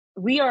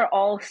we are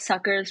all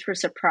suckers for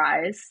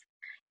surprise.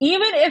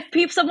 Even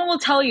if someone will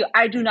tell you,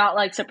 I do not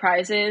like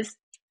surprises,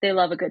 they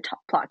love a good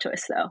plot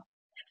twist, though.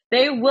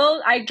 They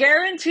will, I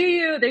guarantee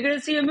you, they're going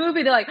to see a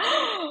movie, they're like,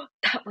 oh,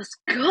 that was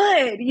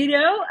good,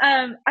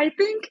 I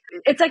think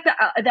it's like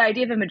the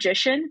idea of a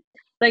magician.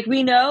 Like,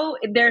 we know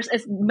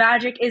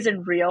magic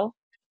isn't real.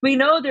 We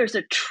know there's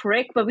a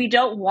trick, but we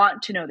don't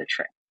want to know the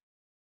trick.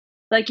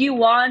 Like, you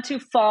want to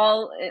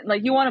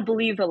you want to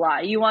believe the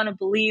lie. You want to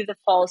believe the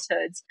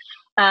falsehoods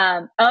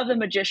of the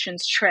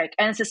magician's trick.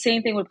 And it's the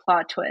same thing with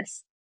plot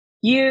twists.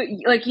 A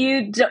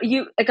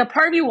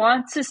part of you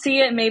wants to see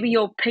it. Maybe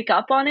you'll pick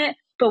up on it.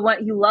 But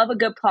what you love a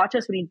good plot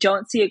twist when you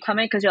don't see it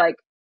coming, because you're like,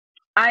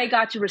 I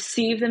got to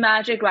receive the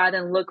magic rather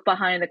than look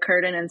behind the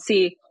curtain and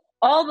see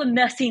all the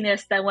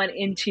messiness that went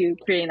into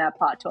creating that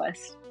plot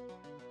twist.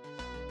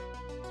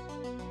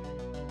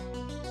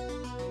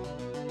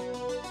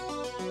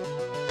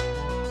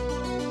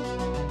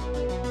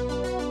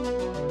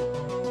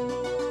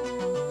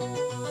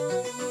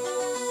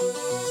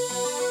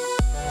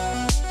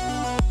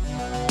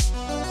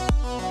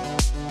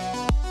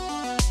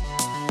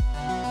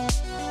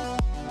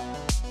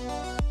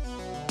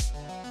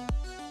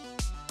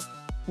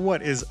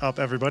 What is up,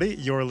 everybody?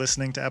 You're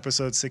listening to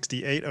episode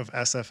 68 of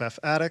SFF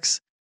Addicts.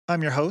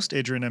 I'm your host,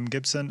 Adrian M.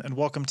 Gibson, and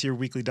welcome to your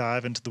weekly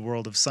dive into the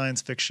world of science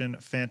fiction,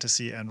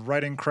 fantasy, and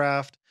writing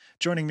craft.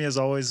 Joining me, as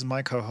always, is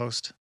my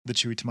co-host, the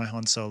Chewie to my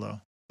Han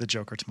Solo, the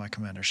Joker to my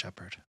Commander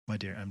Shepard, my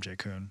dear MJ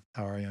Kuhn.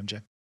 How are you,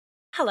 MJ?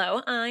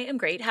 Hello, I am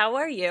great. How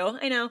are you?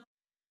 I know.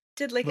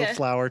 Did like little a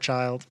flower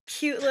child.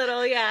 Cute little,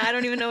 I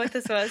don't even know what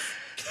this was.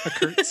 A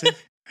curtsy.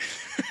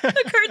 A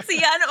curtsy,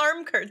 an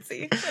arm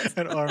curtsy.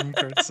 An arm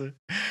curtsy.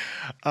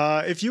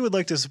 If you would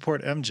like to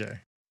support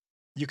MJ,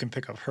 you can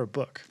pick up her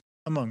book,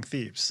 Among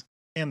Thieves,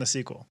 and the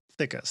sequel,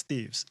 Thick as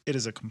Thieves. It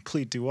is a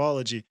complete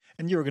duology,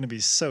 and you're going to be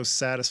so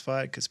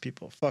satisfied because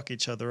people fuck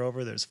each other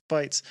over. There's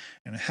fights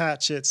and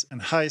hatchets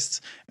and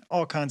heists and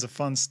all kinds of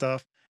fun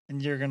stuff,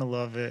 and you're going to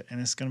love it,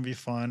 and it's going to be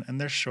fun, and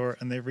they're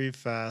short, and they read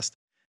fast.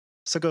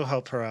 So go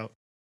help her out.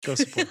 Go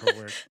support her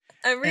work.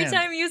 Every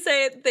time you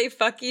say it, they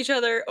fuck each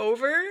other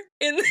over.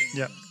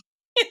 Yeah.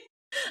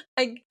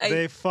 I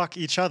they fuck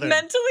each other.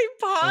 Mentally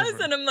pause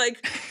over. And I'm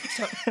like,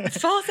 it's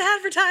false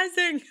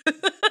advertising.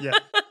 Yeah.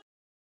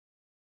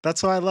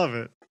 That's why I love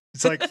it.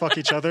 It's like fuck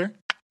each other,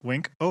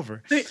 wink,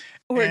 over.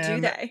 Or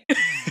do they?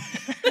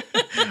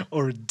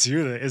 Or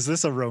do they? Is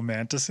this a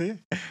romantasy?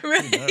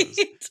 Right.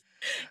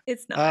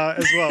 It's not.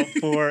 As well,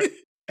 for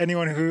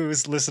anyone who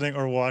is listening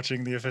or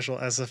watching, the official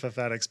SFF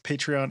Addicts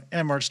Patreon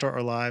and merch store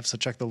are live, so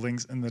check the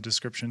links in the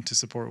description to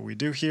support what we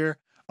do here.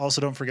 Also,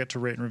 don't forget to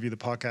rate and review the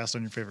podcast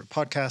on your favorite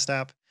podcast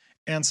app,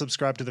 and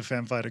subscribe to the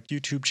Fanfighter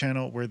YouTube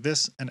channel, where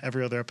this and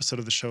every other episode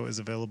of the show is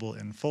available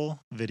in full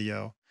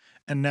video.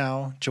 And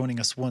now, joining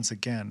us once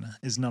again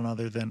is none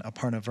other than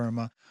Aparna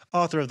Verma,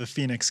 author of The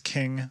Phoenix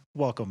King.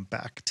 Welcome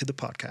back to the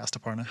podcast,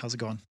 Aparna. How's it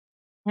going?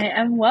 Hey,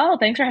 I'm well.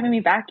 Thanks for having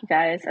me back, you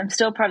guys. I'm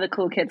still part of the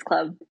Cool Kids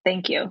Club.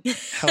 Thank you.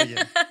 Hell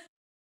yeah.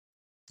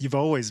 You've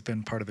always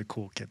been part of the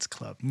Cool Kids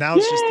Club. Now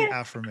it's just the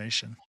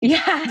affirmation. Yeah,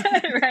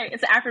 right.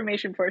 It's the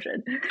affirmation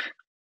portion.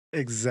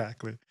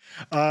 Exactly.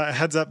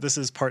 Heads up, this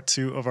is part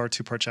 2 of our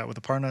 2-part chat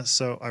with Aparna,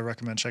 so I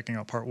recommend checking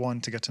out part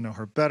 1 to get to know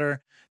her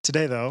better.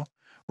 Today, though,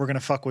 we're going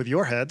to fuck with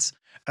your heads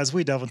as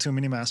we delve into a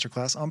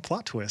mini-masterclass on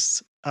plot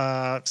twists.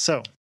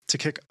 So, to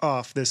kick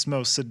off this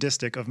most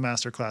sadistic of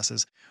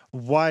masterclasses,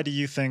 why do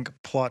you think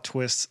plot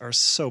twists are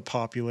so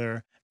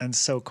popular and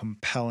so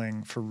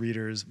compelling for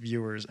readers,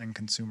 viewers, and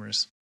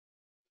consumers?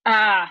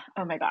 Oh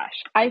my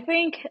gosh. I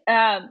think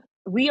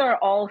we are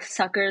all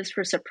suckers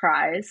for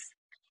surprise.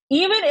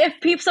 Even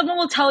if someone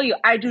will tell you,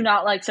 I do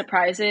not like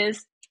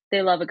surprises,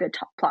 they love a good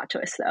plot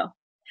twist, though.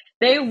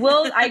 They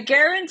will, I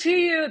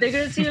guarantee you, they're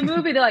going to see a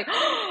movie, they're like,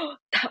 oh,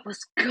 that was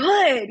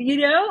good,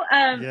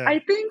 Yeah.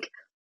 I think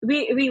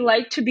we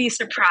like to be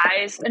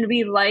surprised, and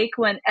we like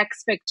when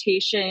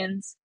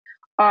expectations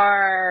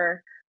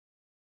are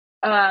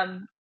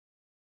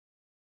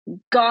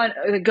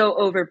go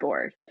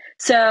overboard.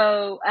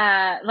 So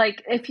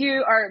like if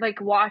you are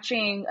like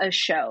watching a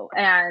show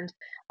and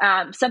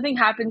something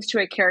happens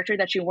to a character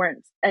that you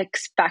weren't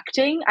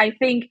expecting, I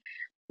think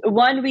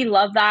one, we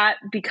love that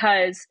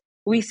because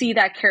we see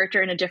that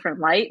character in a different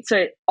light, so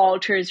it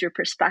alters your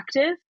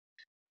perspective.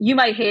 You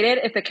might hate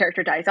it if the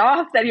character dies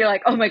off, then you're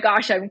like, oh my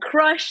gosh, I'm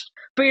crushed,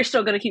 but you're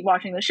still going to keep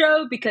watching the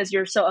show because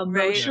you're so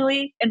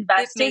emotionally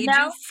invested now. It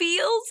made you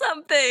feel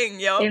something.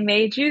 Yep. It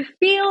made you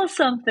feel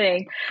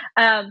something.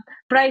 But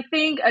I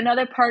think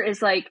another part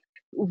is like,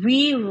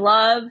 we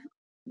love,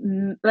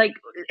 like,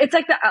 it's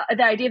like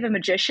the idea of a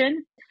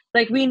magician.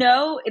 Like, we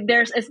know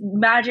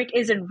magic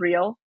isn't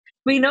real.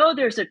 We know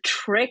there's a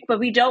trick, but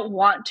we don't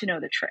want to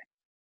know the trick.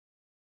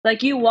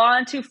 Like, you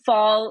want to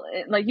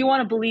you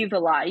want to believe the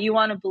lie. You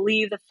want to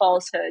believe the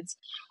falsehoods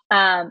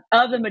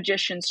of the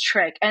magician's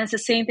trick. And it's the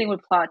same thing with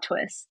plot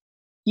twists.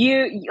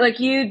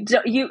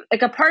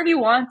 A part of you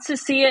wants to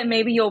see it.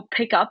 Maybe you'll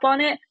pick up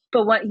on it.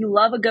 But what you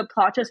love a good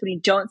plot twist when you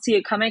don't see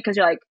it coming, because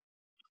you're like,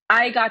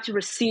 I got to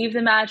receive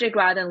the magic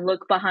rather than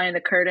look behind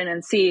the curtain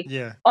and see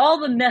all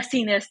the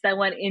messiness that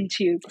went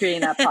into creating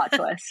that plot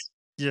twist.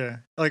 Yeah,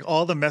 like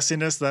all the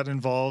messiness that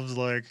involved,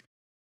 like,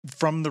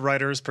 from the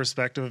writer's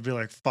perspective, would be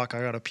like, fuck,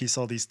 I gotta piece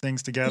all these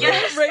things together.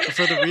 Yes, right.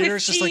 For the reader,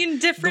 it's just like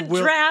different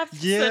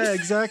drafts. Yeah,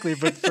 exactly.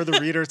 But for the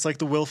reader, it's like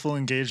the willful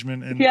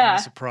engagement and the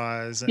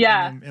surprise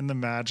and the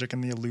magic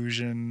and the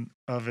illusion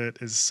of it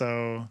is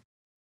so,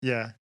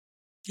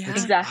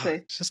 exactly.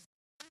 It's just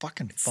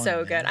fucking fun. So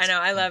man. good. I know.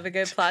 I love a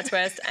good plot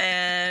twist.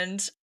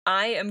 And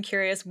I am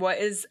curious, what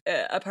is,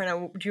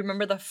 Aparna, do you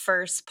remember the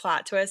first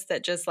plot twist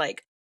that just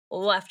like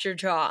left your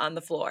jaw on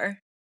the floor?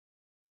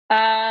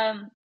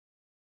 I'm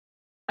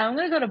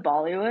gonna go to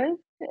Bollywood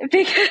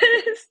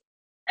because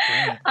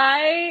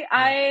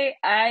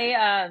I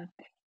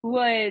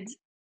would.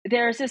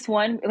 There's this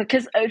one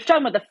because I was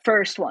talking about the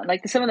first one,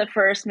 like some of the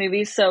first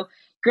movies. So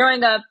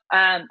growing up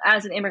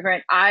as an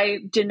immigrant, I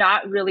did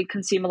not really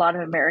consume a lot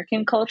of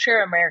American culture,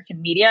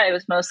 American media. It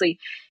was mostly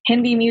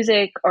Hindi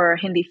music or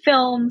Hindi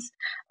films.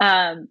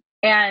 And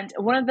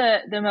one of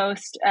the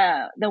most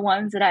the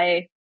ones that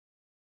I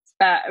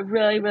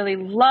really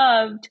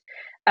loved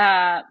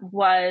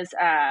was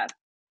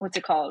what's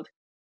it called?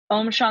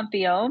 Om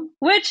Shanti Om,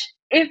 which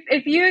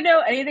if you know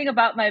anything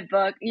about my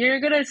book, you're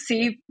gonna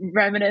see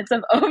remnants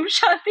of Om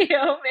Shanti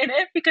Om in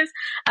it because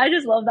I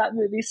just love that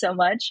movie so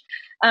much.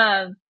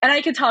 And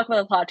I can talk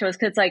about the plot twist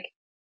because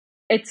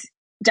it's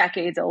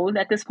decades old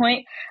at this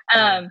point.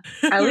 At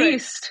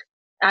least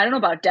I don't know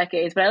about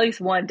decades, but at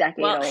least one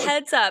decade old.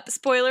 Heads up,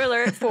 spoiler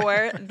alert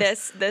for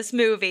this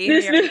movie.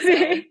 This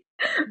movie.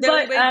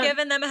 But we've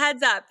given them a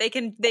heads up. They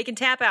can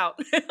tap out.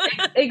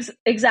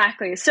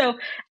 Exactly. So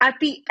at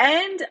the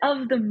end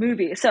of the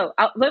movie, so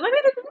let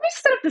me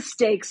set up the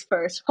stakes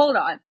first. Hold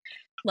on.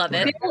 Love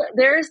it.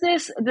 There's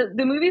the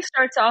movie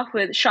starts off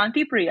with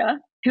Shanti Priya,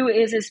 who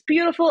is this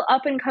beautiful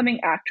up and coming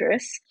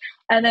actress,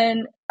 and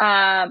then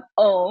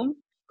Om,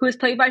 who is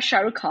played by Shah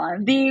Rukh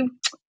Khan, the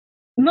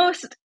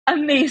most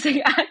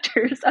amazing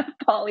actors of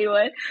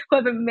Bollywood, who I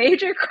have a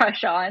major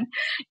crush on,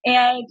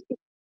 and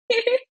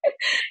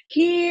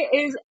he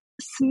is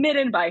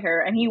smitten by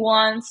her and he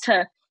wants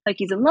to, like,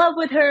 he's in love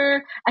with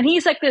her, and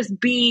he's like this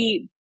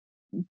B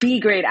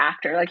grade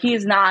actor, like he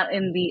is not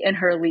in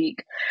her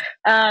league,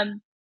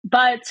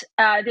 but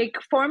they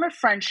form a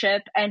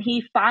friendship, and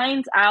he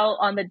finds out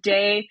on the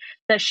day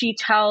that she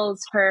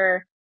tells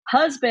her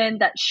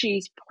husband that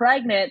she's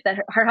pregnant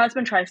that her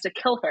husband tries to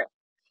kill her,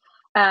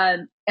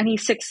 and he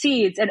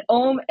succeeds, and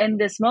Om in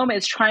this moment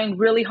is trying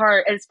really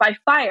hard, and it's by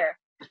fire.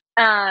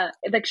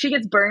 Like she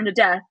gets burned to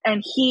death,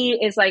 and he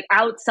is like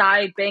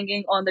outside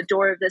banging on the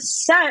door of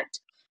this set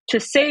to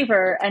save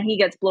her, and he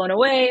gets blown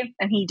away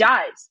and he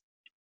dies.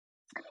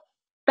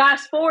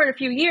 Fast forward a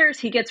few years,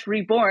 he gets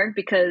reborn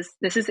because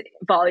this is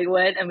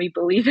Bollywood and we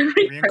believe in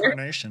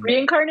reincarnation,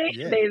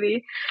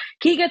 baby.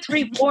 He gets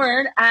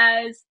reborn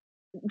as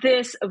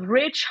this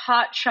rich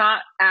hotshot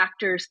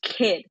actor's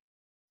kid.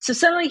 So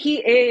suddenly he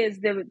is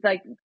the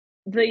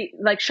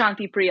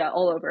Shanti Priya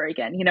all over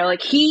again. You know,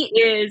 like he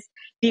is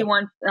the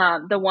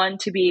one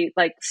to be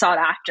like sought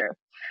after.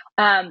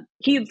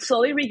 He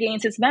slowly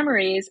regains his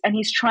memories, and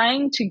he's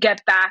trying to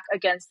get back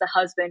against the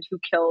husband who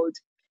killed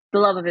the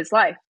love of his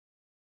life.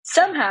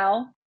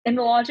 Somehow, in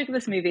the logic of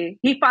this movie,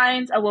 he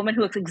finds a woman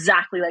who looks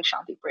exactly like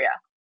Shanti Priya.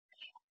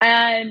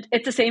 And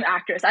it's the same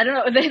actress. I don't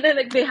know.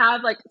 They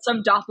have like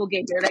some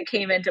doppelganger that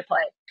came into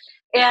play.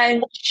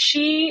 And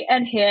she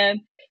and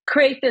him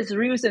create this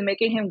ruse of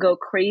making him go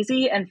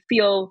crazy and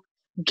feel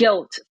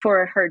guilt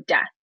for her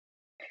death.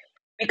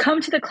 We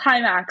come to the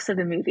climax of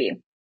the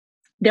movie.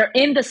 They're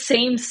in the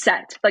same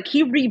set. Like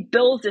he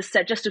rebuilds this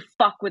set just to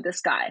fuck with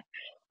this guy.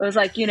 It was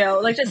like, you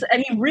know, like just,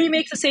 and he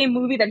remakes the same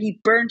movie that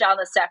he burned down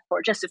the set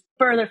for just to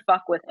further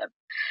fuck with him.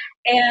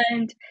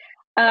 And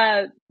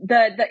the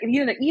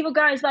evil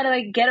guy is about to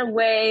like get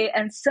away,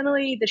 and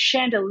suddenly the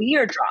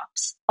chandelier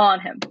drops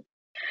on him.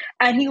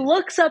 And he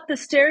looks up the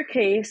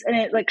staircase, and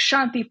it like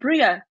Shanti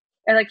Priya,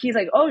 and like he's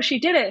like, oh, she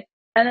did it.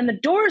 And then the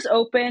doors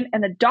open,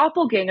 and the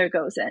doppelganger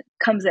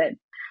comes in,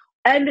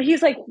 and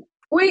he's like,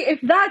 wait, if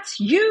that's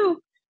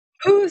you,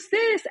 who's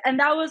this?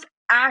 And that was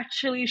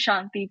actually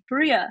Shanti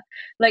Priya.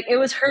 Like it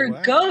was her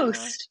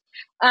ghost,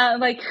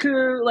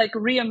 who like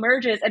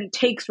reemerges and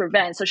takes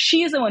revenge. So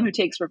she's the one who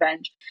takes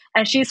revenge,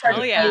 and she's like,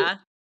 hey,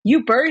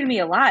 you buried me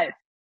alive.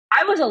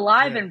 I was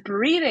alive and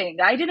breathing.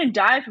 I didn't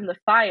die from the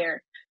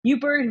fire. You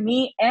buried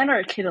me and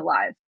our kid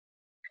alive.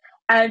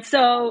 And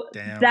so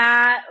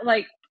that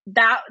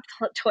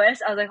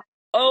twist, I was like,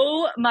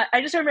 oh my! I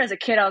just remember as a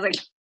kid, I was like,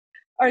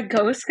 are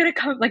ghosts gonna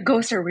come? Like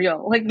ghosts are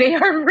real. Like they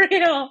are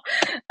real.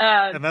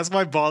 And that's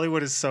why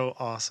Bollywood is so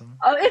awesome.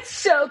 Oh, it's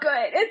so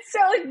good. It's so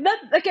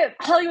like a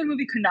Hollywood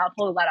movie could not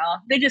pull that off.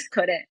 They just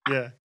couldn't.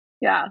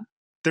 Yeah.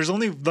 There's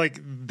only like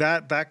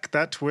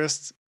that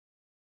twist.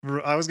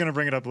 I was gonna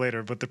bring it up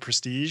later, but The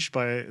Prestige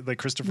by like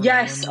Christopher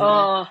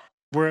Nolan,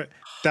 where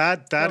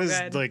that is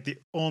good. Like the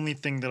only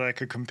thing that I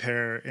could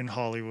compare in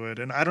Hollywood,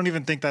 and I don't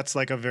even think that's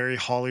like a very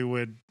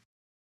Hollywood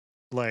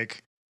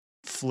like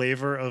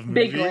flavor of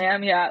movie. Big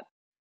glam, yeah.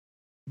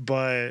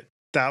 But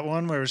that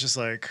one where it was just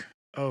like,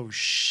 oh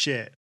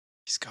shit,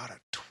 he's got a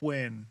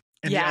twin.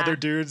 And the Yeah. other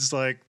dude's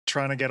like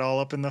trying to get all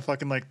up in the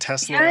fucking like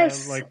Tesla,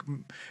 Yes.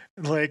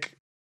 like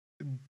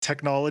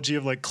technology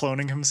of like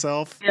cloning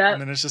himself. Yep.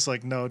 And then it's just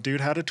like, no,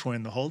 dude had a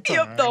twin the whole time.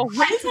 Yep, the whole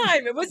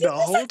time. It was The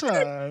whole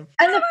time.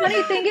 And the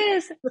funny thing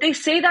is, they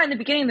say that in the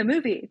beginning of the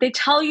movie. They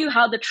tell you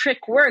how the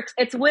trick works.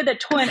 It's with a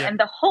twin, Yeah. and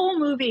the whole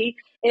movie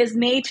is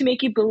made to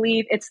make you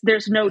believe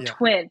there's no Yeah.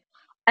 twin.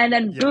 And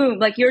then boom,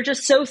 like you're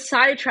just so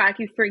sidetracked,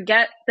 you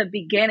forget the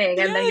beginning,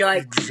 and then you're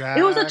like,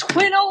 Exactly. it was a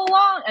twin all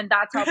along, and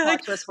that's how plot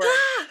Like, twists work.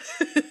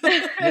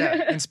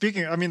 Yeah. And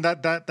speaking, I mean,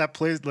 that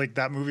plays like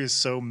that movie is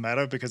so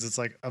meta because it's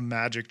like a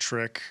magic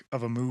trick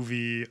of a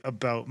movie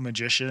about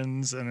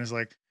magicians, and it's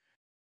like,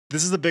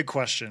 this is the big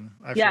question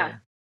I feel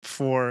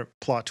for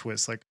plot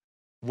twists. Like,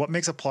 what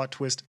makes a plot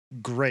twist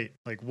great?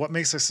 Like, what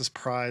makes a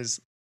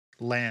surprise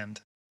land?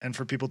 And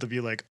for people to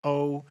be like,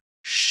 oh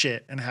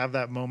shit, and have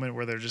that moment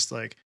where they're just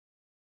like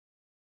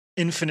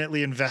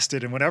infinitely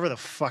invested in whatever the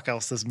fuck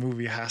else this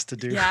movie has to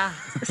do. Yeah.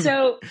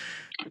 So,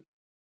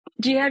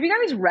 have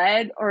you guys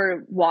read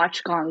or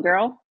watched Gone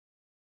Girl?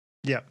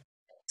 Yeah.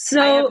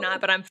 So I have not,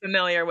 but I'm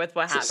familiar with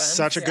what happens.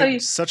 Such a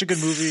good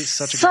movie.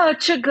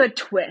 Such a good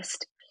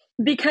twist.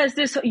 Because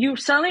you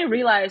suddenly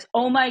realize,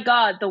 oh my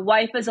God, the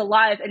wife is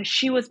alive and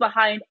she was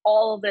behind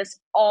all of this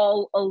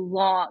all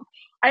along.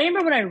 I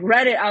remember when I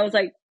read it, I was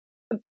like,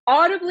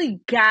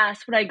 audibly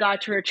gasped when I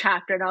got to her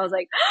chapter, and I was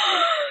like,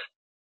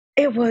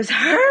 it was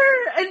her.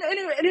 And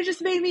it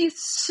just made me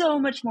so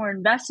much more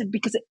invested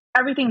because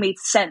everything made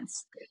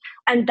sense.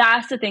 And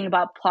that's the thing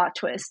about plot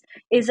twists,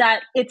 is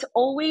that it's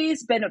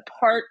always been a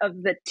part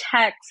of the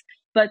text,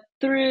 but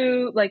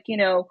through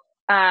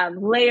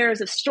layers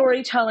of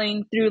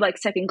storytelling, through like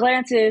second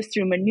glances,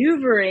 through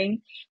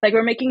maneuvering, like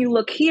we're making you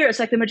look here. It's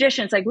like the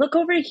magician. It's like, look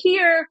over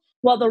here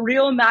while the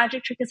real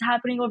magic trick is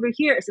happening over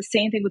here. It's the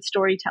same thing with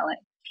storytelling.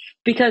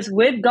 Because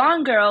with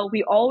Gone Girl,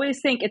 we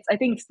always think I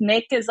think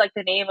Nick is like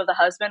the name of the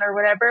husband or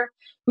whatever.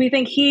 We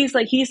think he's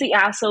the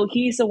asshole.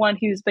 He's the one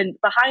who's been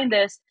behind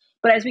this.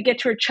 But as we get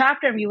to her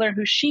chapter and we learn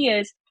who she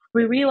is,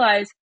 we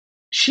realize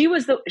she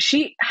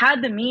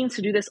had the means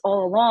to do this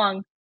all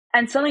along.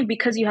 And suddenly,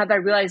 because you have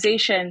that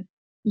realization,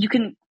 you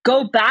can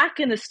go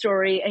back in the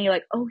story and you're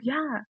like, oh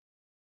yeah,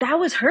 that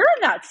was her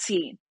in that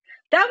scene.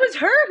 That was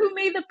her who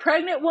made the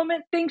pregnant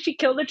woman think she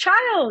killed a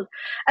child.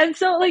 And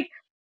so like,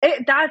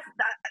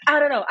 I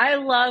don't know. I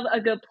love a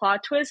good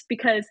plot twist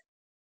because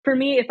for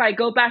me, if I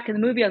go back in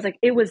the movie, I was like,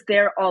 it was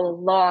there all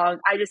along.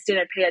 I just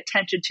didn't pay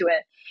attention to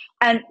it.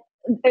 And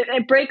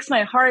it breaks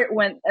my heart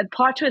when a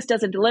plot twist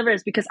doesn't deliver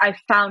is because I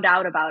found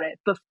out about it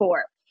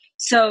before.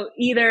 So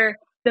either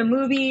the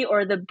movie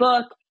or the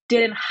book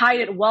didn't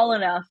hide it well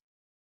enough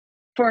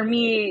for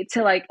me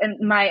to like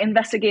my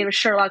investigative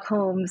Sherlock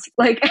Holmes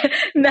like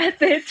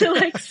method to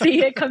like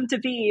see it come to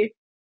be.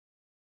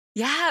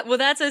 Yeah, well,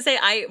 that's what I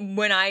say.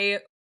 When I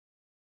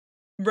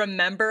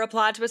remember a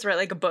plot twist, right,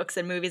 like books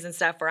and movies and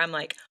stuff, where I'm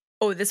like,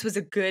 oh, this was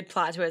a good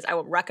plot twist, I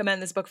will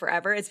recommend this book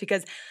forever. It's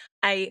because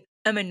I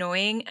am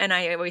annoying, and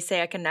I always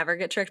say I can never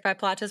get tricked by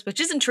plot twists,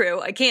 which isn't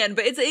true. I can,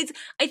 but it's.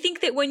 I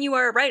think that when you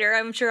are a writer,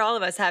 I'm sure all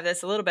of us have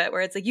this a little bit,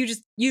 where it's like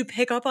you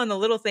pick up on the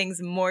little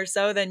things more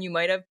so than you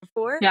might have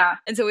before. Yeah,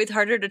 and so it's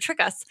harder to trick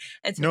us.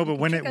 And so no, but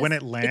when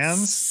it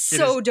lands, it's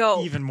so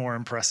dope, even more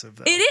impressive.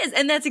 Though. It is,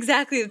 and that's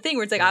exactly the thing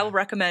where it's like I will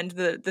recommend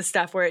the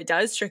stuff where it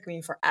does trick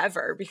me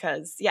forever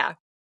because yeah.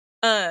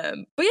 But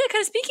yeah,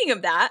 kind of speaking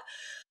of that,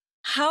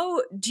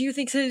 how do you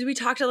think, so we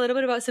talked a little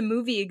bit about some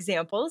movie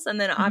examples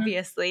and then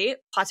obviously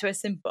plot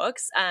twists in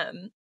books.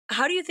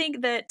 How do you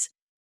think that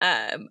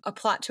a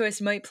plot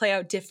twist might play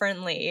out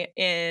differently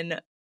in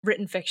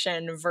written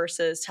fiction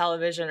versus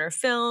television or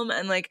film?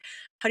 And like,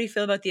 how do you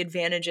feel about the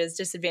advantages,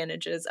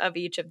 disadvantages of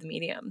each of the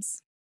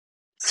mediums?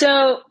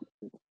 So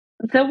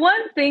the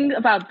one thing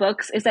about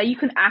books is that you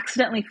can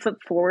accidentally flip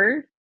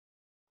forward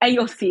and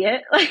you'll see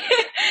it. Like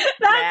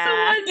that's the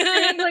one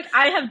thing. Like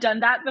I have done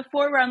that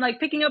before, where I'm like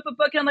picking up a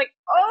book and I'm like,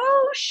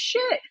 oh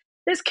shit,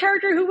 this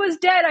character who was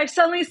dead, I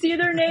suddenly see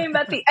their name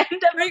at the end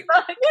of the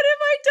book. What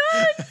have I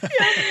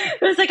done?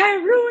 It's like I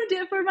ruined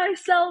it for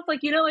myself.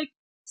 Like like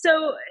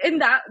so in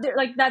that,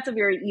 like that's a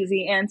very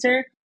easy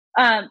answer.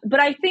 But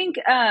I think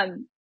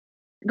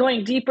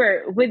going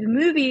deeper with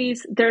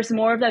movies, there's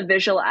more of that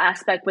visual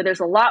aspect where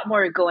there's a lot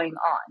more going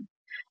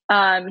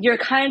on. You're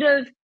kind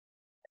of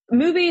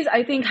movies,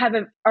 I think,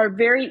 are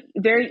very,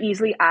 very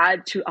easily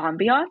add to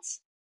ambiance.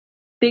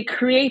 They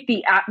create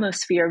the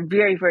atmosphere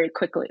very, very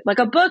quickly. Like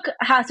a book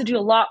has to do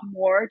a lot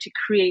more to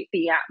create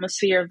the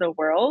atmosphere of the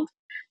world.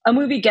 A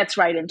movie gets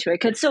right into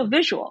it because it's so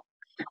visual.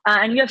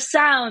 And you have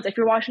sounds. If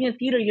you're watching in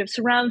theater, you have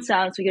surround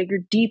sounds, so you're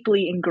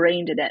deeply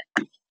ingrained in it.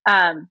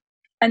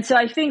 And so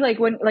I think like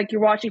when like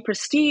you're watching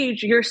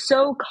Prestige, you're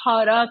so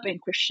caught up in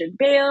Christian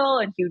Bale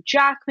and Hugh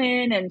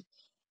Jackman and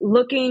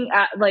looking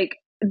at like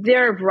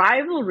their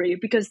rivalry,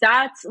 because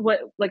that's what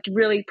like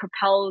really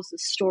propels the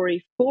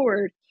story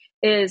forward,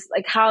 is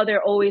like how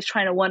they're always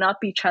trying to one up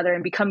each other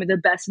and becoming the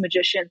best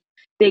magician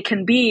they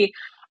can be.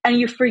 And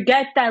you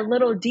forget that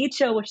little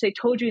detail which they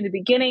told you in the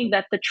beginning,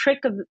 that the trick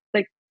of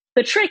like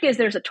the trick is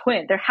there's a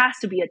twin. There has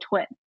to be a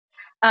twin.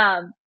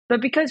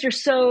 But because you're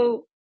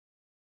so,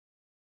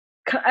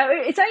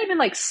 it's not even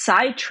like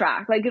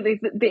sidetracked. Like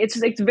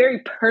it's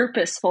very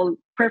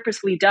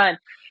purposefully done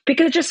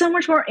because it's just so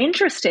much more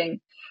interesting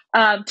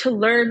to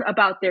learn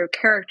about their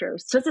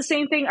characters. So it's the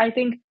same thing, I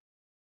think,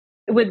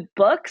 with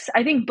books.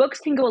 I think books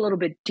can go a little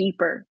bit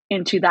deeper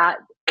into that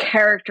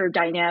character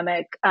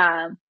dynamic,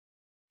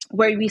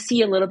 where we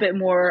see a little bit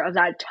more of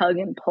that tug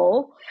and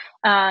pull.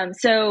 I'll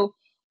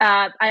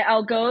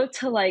go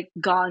to like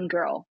Gone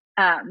Girl,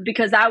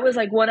 because that was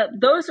like one of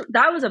those.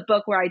 That was a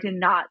book where I did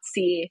not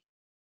see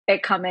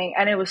it coming,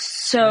 and it was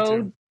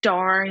so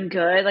darn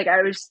good. Like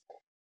I was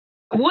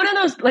one of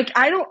those, like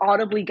I don't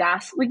audibly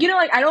gasp, like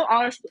like I don't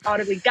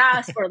audibly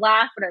gasp or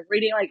laugh when I'm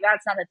reading. Like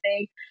that's not a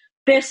thing.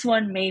 This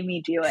one made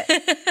me do it.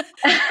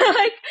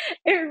 Like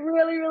it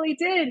really, really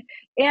did.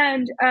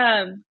 And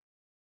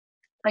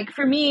like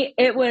for me,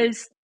 it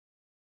was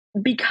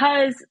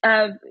because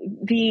of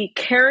the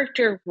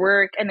character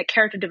work and the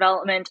character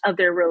development of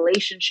their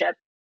relationship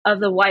of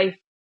the wife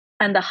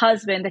and the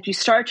husband that you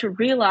start to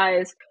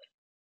realize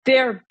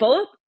they're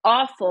both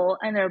awful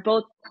and they're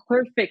both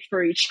perfect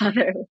for each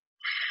other.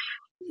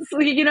 So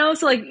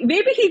like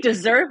maybe he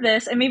deserved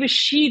this and maybe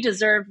she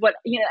deserved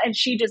and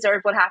she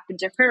deserved what happened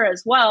to her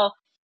as well,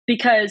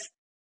 because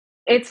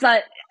it's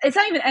not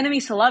even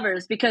enemies to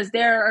lovers because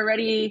they're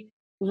already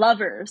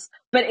lovers,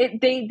 but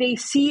they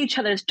see each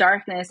other's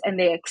darkness and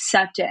they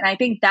accept it. And I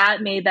think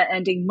that made that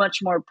ending much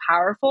more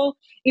powerful,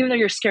 even though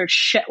you're scared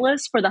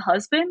shitless for the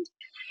husband.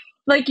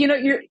 Like,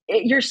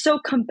 you're so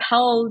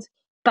compelled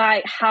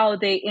by how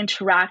they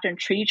interact and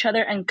treat each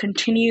other and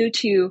continue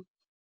to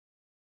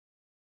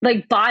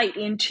like buy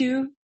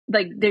into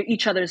like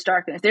each other's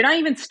darkness. They're not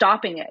even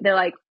stopping it. They're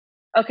like,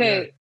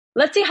 okay,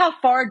 let's see how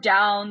far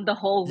down the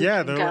hole we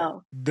can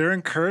go. They're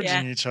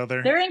encouraging each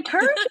other. They're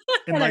encouraging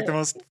in like the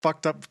most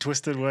fucked up,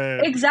 twisted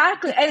way.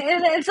 Exactly,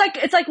 and it's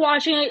like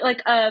watching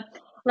like a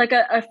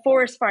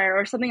forest fire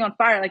or something on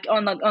fire, like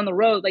on the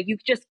road. Like you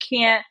just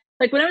can't,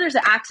 like whenever there's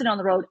an accident on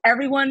the road,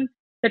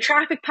 the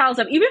traffic piles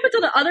up. Even if it's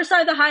on the other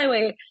side of the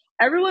highway,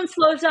 everyone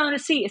slows down to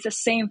see. It's the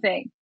same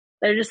thing.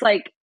 They're just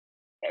like,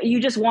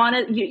 you just want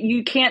it.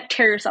 You can't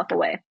tear yourself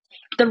away.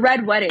 The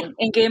Red Wedding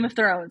in Game of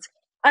Thrones,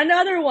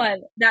 another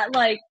one that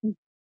like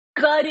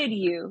gutted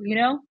you,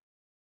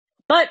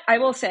 But I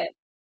will say,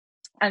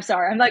 I'm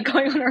sorry, I'm like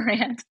going on a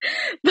rant,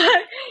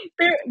 but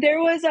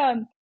there was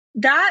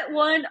that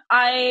one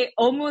I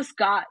almost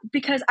got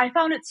because I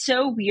found it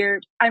so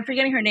weird. I'm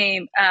forgetting her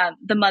name.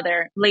 The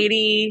mother,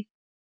 Lady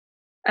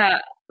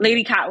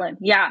Catelyn.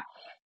 Yeah.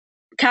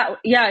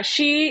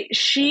 She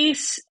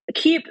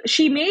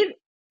made,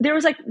 there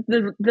was like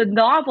the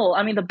novel.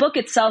 I mean, the book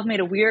itself made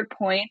a weird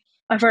point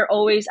of her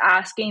always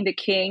asking the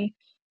king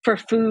for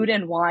food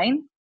and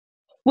wine,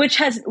 which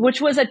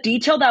was a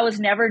detail that was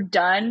never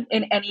done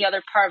in any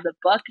other part of the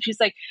book. She's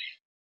like,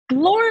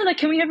 Lord, like,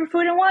 can we have your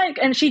food and wine?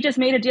 And she just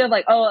made a deal of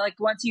like, oh, like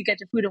once you get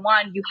to food and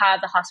wine, you have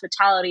the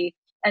hospitality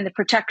and the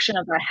protection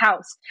of that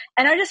house.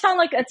 And I just found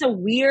like it's a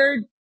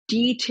weird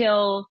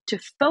detail to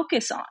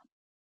focus on.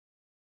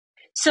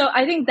 So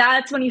I think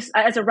that's when you,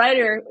 as a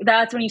writer,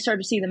 that's when you start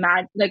to see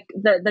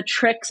the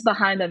tricks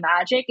behind the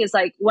magic is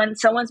like when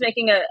someone's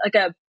making a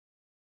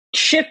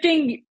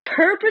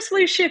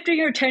purposely shifting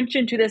your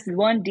attention to this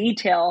one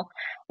detail.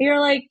 You're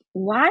like,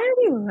 why are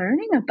we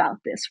learning about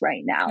this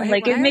right now? Right,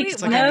 like it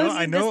makes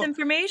I know this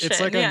information.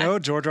 It's like I know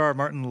George R. R.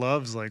 Martin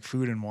loves like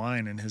food and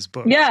wine in his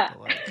books. Yeah,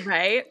 but, like,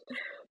 right.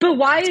 But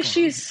why is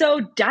she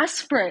so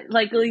desperate?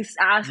 Like at least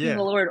asking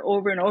the Lord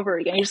over and over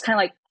again. You're just kind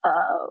of like,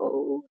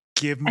 oh.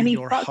 Give me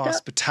your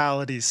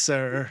hospitality,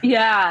 sir.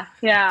 Yeah.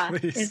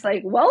 Please. It's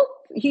like, well,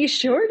 he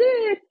sure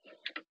did.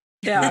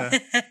 Yeah.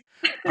 All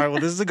right. Well,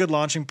 this is a good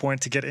launching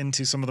point to get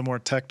into some of the more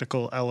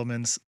technical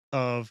elements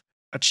of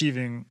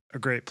achieving a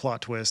great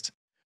plot twist.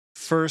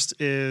 First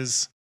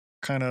is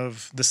kind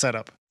of the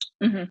setup,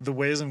 the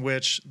ways in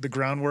which the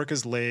groundwork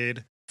is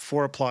laid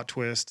for a plot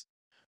twist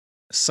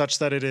such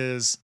that it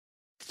is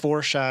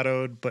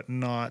foreshadowed but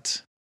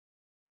not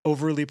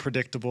overly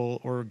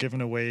predictable or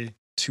given away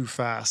too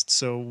fast.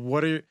 So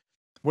what are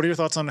your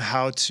thoughts on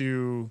how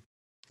to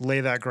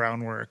lay that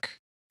groundwork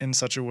in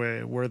such a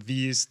way where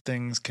these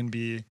things can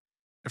be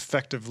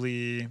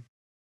effectively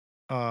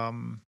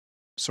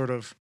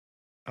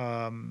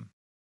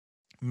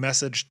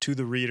messaged to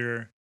the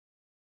reader,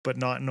 but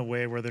not in a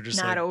way where they're just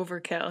not like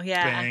overkill,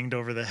 banged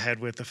over the head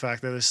with the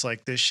fact that it's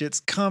like, this shit's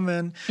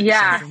coming.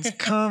 Yeah. Something's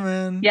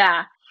coming.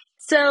 Yeah.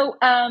 So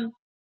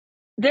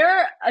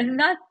there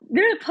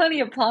are plenty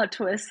of plot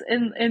twists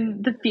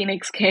in The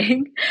Phoenix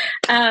King.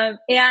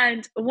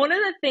 And one of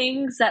the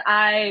things that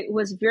I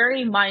was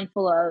very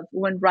mindful of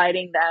when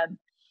writing them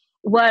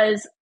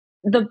was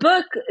the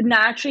book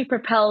naturally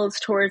propels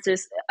towards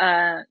this,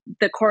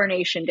 the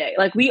coronation day.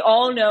 Like we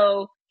all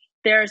know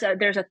there's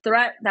a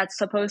threat that's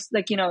supposed,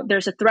 like,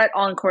 there's a threat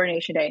on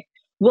coronation day.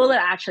 Will it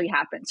actually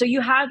happen? So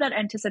you have that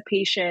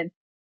anticipation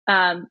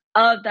of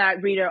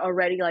that reader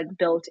already like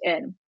built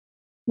in.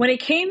 When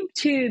it came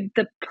to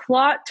the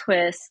plot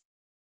twist,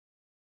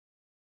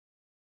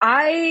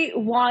 I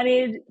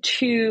wanted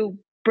to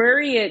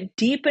bury it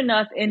deep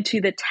enough into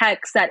the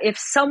text that if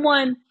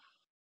someone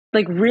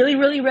like really,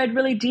 really read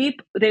really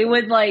deep, they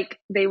would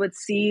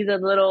see the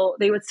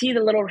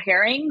little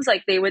herrings,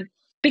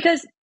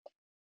 because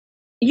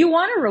you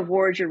want to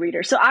reward your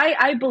readers. So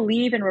I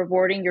believe in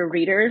rewarding your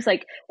readers.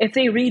 Like if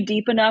they read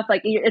deep enough,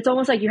 like it's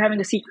almost like you're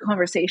having a secret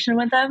conversation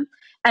with them.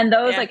 And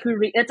those like who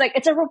read,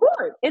 it's a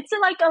reward. It's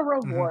like a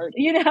reward,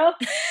 you know?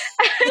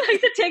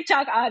 Like the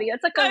TikTok audio.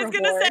 It's like a reward. I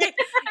was going to say,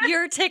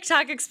 your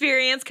TikTok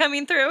experience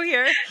coming through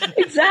here.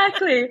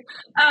 Exactly.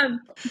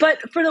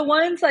 But for the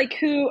ones like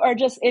who are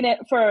just in it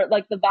for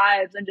like the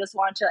vibes and just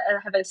want to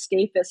have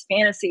escapist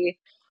fantasy,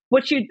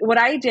 what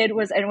I did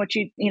was, and what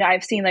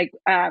I've seen like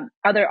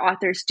other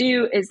authors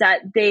do, is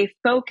that they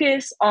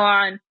focus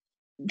on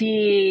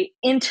the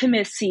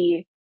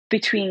intimacy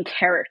between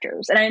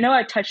characters. And I know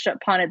I touched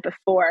upon it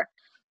before,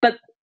 but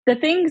the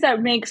things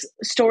that makes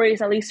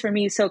stories, at least for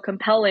me, so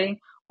compelling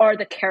are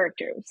the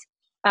characters.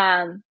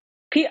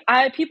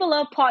 People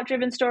love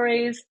plot-driven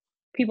stories.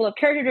 People love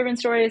character-driven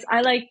stories.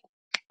 I like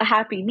a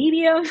happy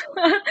medium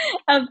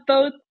of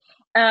both.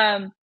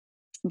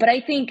 But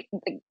I think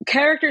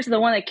characters are the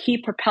one that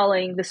keep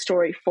propelling the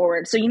story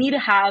forward. So you need to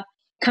have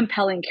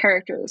compelling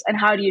characters. And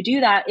how do you do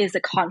that is the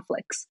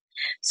conflicts.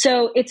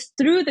 So it's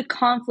through the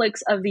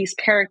conflicts of these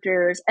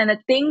characters and the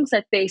things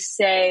that they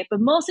say, but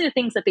mostly the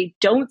things that they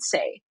don't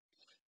say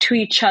to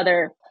each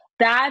other.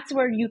 That's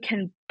where you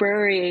can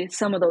bury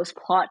some of those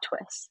plot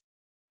twists.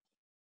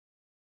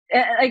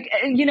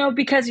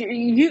 Because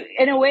you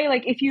in a way,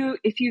 like if you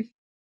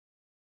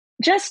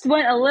just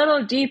went a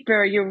little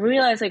deeper, you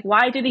realize like,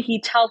 why didn't he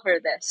tell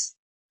her this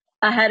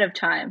ahead of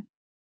time?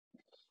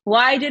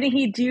 Why didn't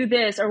he do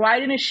this? Or why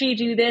didn't she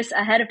do this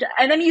ahead of time?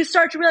 And then you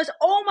start to realize,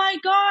 oh my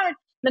God.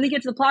 Then you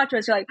get to the plot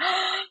twist. You're like,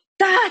 oh,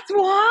 that's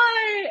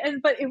why.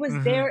 But it was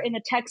there in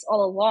the text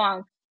all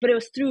along, but it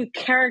was through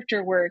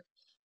character work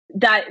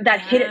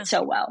that hit it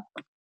so well.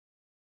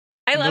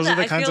 I love those that. Those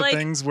are the kinds of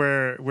things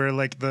where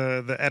like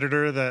the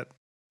editor that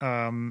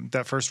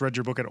first read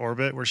your book at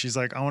Orbit, where she's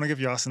like, I want to give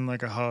Yasin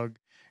like a hug,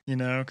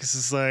 because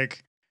it's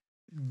like,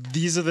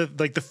 these are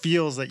the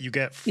feels that you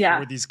get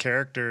for these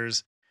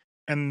characters,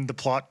 and the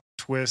plot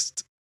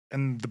twist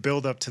and the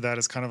build up to that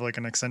is kind of like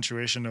an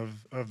accentuation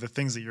of the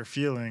things that you're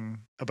feeling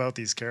about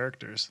these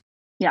characters.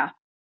 Yeah.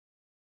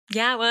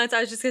 Yeah. Well, I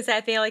was just gonna say, I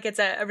feel like it's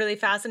a really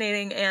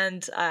fascinating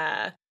and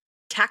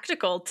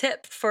tactical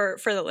tip for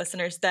the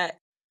listeners that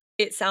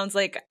it sounds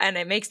like, and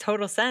it makes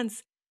total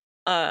sense.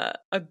 A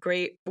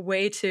great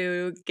way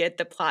to get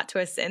the plot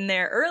twists in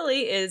there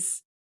early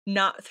is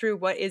not through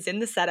what is in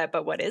the setup,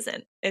 but what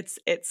isn't.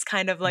 It's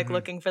kind of like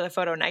looking for the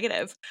photo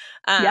negative.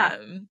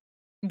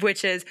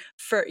 Which is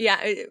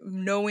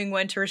knowing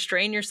when to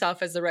restrain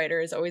yourself as the writer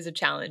is always a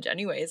challenge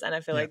anyways. And I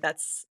feel like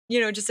that's,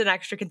 just an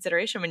extra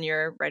consideration when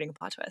you're writing a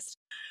plot twist.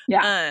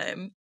 Yeah.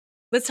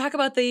 Let's talk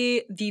about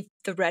the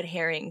red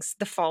herrings,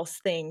 the false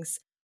things.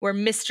 We're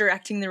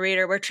misdirecting the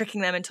reader. We're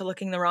tricking them into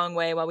looking the wrong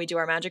way while we do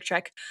our magic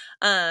trick.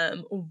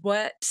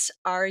 What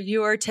are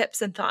your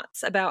tips and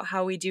thoughts about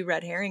how we do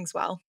red herrings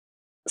well?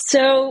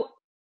 So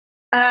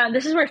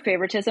this is where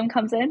favoritism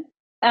comes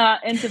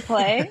into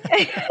play.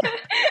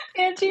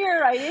 Into your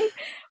writing,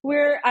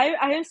 where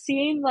I have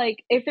seen,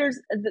 like, if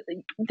there's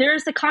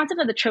the concept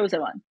of the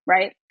chosen one,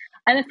 right?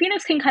 And the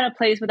Phoenix King kind of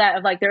plays with that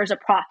of like, there's a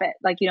prophet,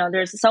 like,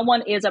 there's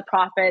someone is a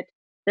prophet.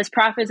 This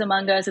prophet is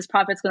among us. This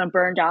prophet's going to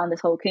burn down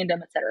this whole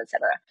kingdom, et cetera, et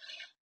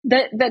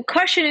cetera. The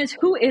question is,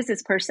 who is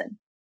this person?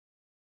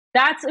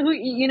 That's who,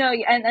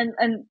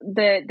 and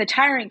the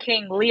tyrant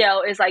king,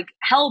 Leo, is like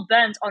hell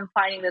bent on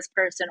finding this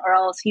person, or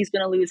else he's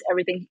going to lose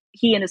everything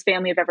he and his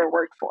family have ever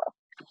worked for.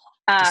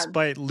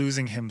 Despite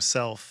losing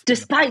himself.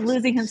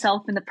 Losing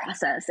himself in the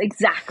process.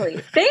 Exactly.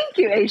 Thank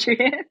you,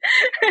 Adrian.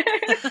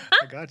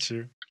 I got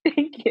you.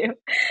 Thank you.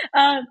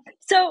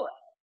 So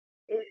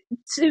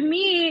to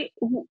me,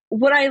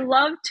 what I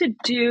love to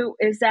do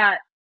is that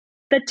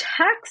the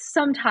text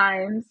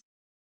sometimes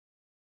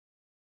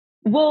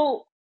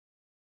will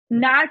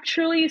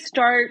naturally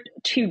start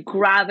to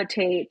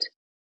gravitate.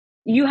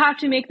 You have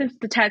to make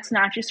the text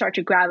naturally start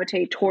to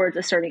gravitate towards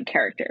a certain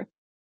character.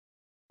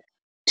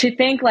 To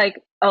think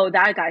like, oh,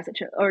 that guy's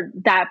or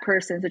that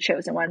person's a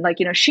chosen one. Like,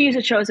 she's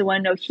a chosen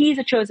one. No, he's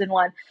a chosen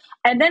one.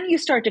 And then you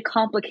start to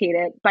complicate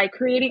it by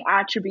creating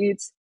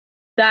attributes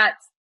that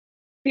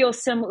feel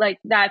similar of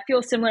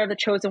the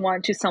chosen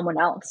one to someone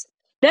else.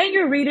 Then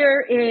your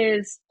reader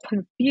is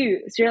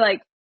confused. You're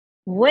like,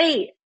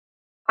 wait,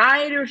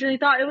 I originally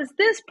thought it was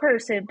this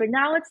person, but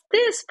now it's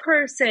this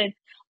person.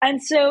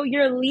 And so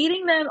you're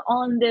leading them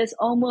on this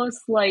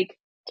almost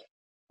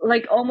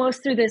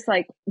almost through this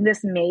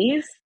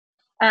maze.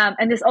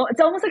 And it's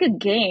almost like a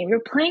game. You're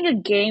playing a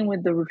game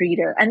with the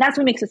reader, and that's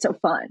what makes it so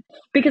fun.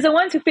 Because the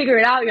ones who figure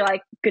it out, you're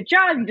like, "Good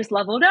job! You just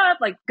leveled up.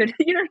 Like, good,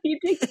 you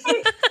did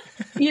great."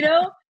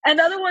 And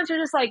the other ones are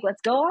just like,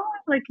 "Let's go on."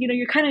 Like,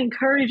 you're kind of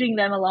encouraging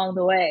them along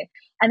the way,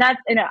 and that's,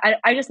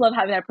 I just love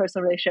having that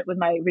personal relationship with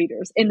my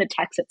readers in the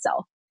text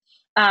itself.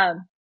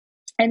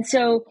 And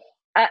so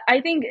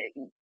I think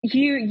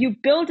you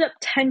build up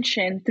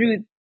tension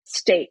through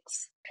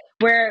stakes,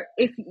 where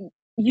if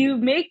you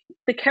make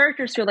the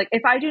characters feel like,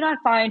 if I do not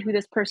find who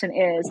this person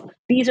is,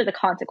 these are the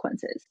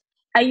consequences.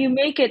 And you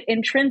make it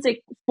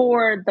intrinsic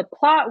for the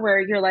plot where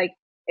you're like,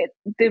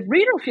 the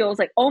reader feels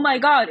like, oh my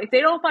God, if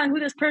they don't find who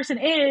this person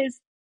is,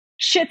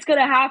 shit's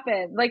gonna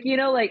happen. Like, you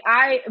know, like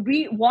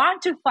we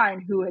want to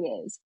find who it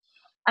is.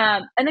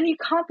 And then you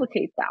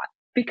complicate that,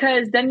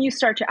 because then you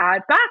start to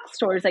add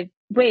backstories like,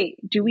 wait,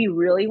 do we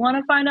really want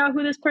to find out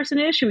who this person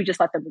is? Should we just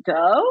let them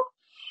go?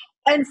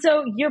 And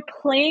so you're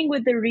playing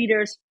with the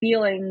reader's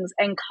feelings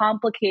and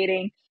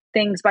complicating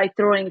things by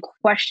throwing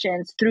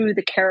questions through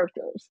the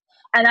characters.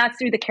 And that's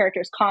through the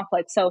character's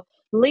conflict. So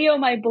Leo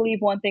might believe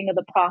one thing of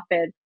the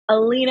prophet,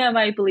 Alina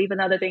might believe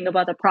another thing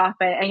about the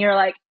prophet. And you're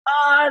like,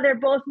 they're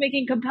both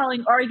making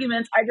compelling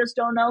arguments. I just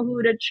don't know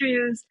who to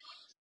choose.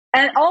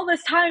 And all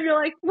this time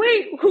you're like,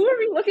 wait, who are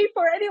we looking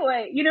for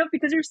anyway? You know,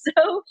 because you're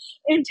so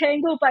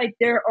entangled by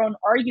their own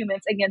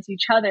arguments against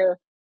each other.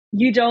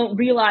 You don't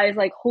realize,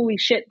 like, holy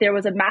shit, there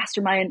was a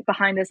mastermind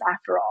behind this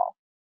after all.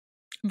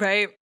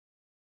 Right.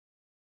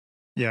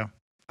 Yeah.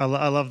 I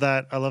love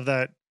that. I love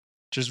that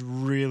just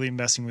really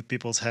messing with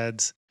people's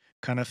heads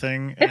kind of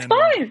thing. It's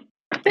fun.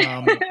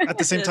 At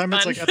the same time,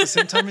 it's like, at the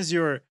same time as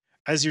you're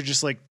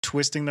just like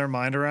twisting their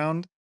mind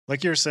around,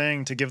 like you're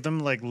saying, to give them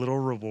like little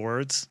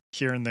rewards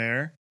here and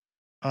there.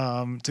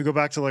 To go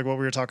back to like what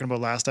we were talking about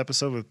last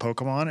episode with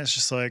Pokemon, it's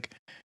just like,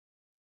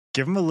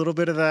 give them a little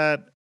bit of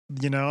that,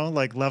 you know,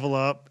 like level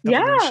up,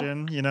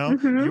 evolution, you know.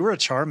 You were a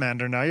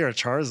Charmander, now you're a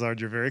Charizard,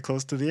 you're very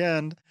close to the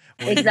end.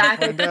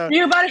 Exactly.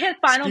 You're about to hit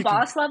final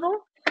boss level.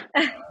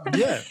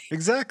 Yeah,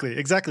 exactly.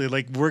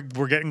 Like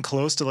we're getting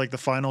close to like the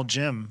final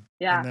gym.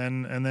 Yeah.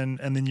 And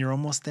then you're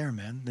almost there,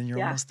 man. Then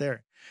you're almost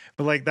there.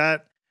 But like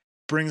that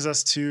brings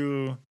us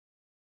to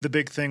the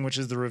big thing, which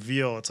is the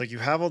reveal. It's like you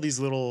have all these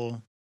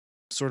little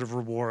sort of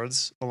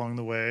rewards along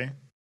the way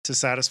to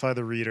satisfy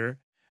the reader.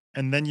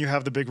 And then you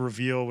have the big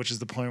reveal, which is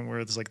the point where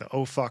it's like the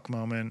oh fuck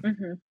moment.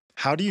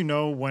 How do you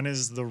know when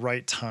is the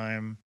right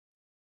time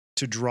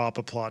to drop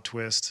a plot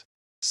twist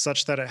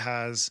such that it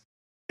has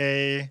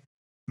A,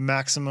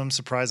 maximum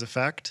surprise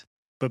effect,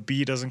 but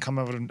B, doesn't come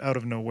out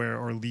of nowhere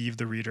or leave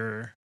the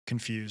reader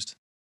confused?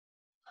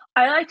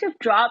 I like to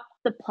drop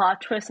the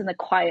plot twist in the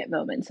quiet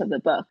moments of the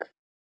book.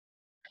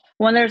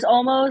 When there's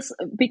almost,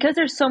 because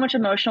there's so much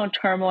emotional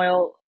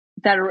turmoil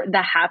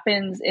that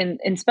happens in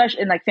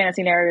especially in like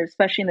fantasy narratives,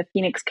 especially in the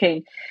Phoenix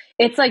King.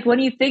 It's like when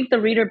you think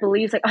the reader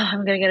believes like, oh,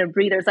 I'm gonna get a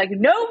breather. It's like,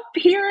 nope,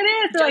 here it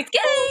is. They're like,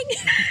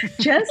 kidding.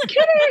 Just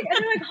kidding. And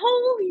they're like,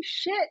 holy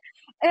shit.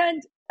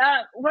 And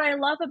what I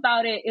love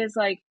about it is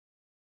like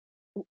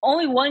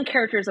only one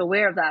character is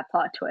aware of that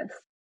plot twist,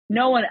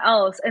 no one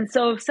else. And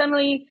so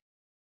suddenly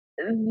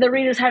the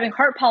reader's having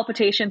heart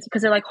palpitations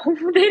because they're like, oh,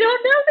 they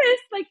don't know this.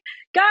 Like,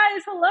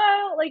 guys,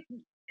 hello, like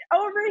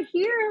over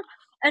here.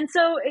 And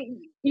so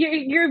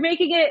you're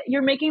making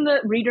the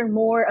reader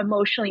more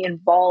emotionally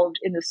involved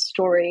in the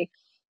story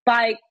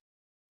by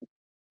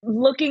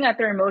looking at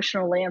their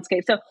emotional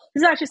landscape. So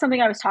this is actually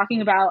something I was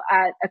talking about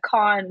at a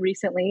con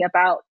recently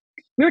about,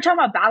 we were talking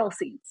about battle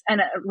scenes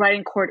and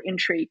writing court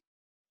intrigue.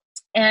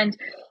 And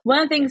one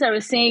of the things I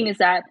was saying is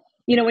that,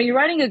 you know, when you're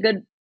writing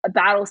a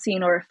battle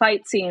scene or a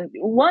fight scene,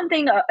 one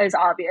thing is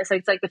obvious.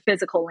 Like, it's like the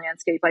physical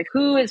landscape, like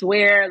who is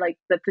where, like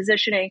the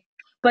positioning.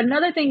 But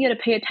another thing you got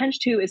to pay attention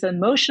to is the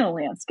emotional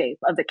landscape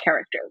of the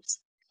characters.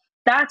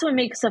 That's what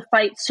makes the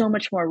fight so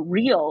much more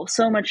real,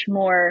 so much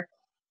more,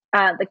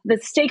 like the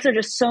stakes are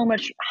just so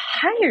much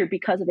higher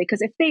because of it.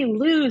 Because if they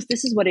lose,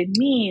 this is what it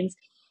means.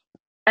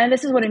 And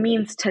this is what it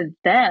means to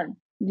them.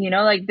 You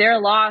know, like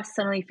their loss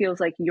suddenly feels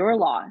like your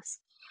loss.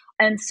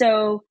 And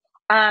so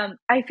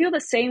I feel the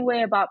same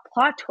way about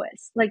plot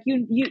twists. Like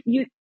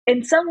you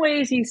in some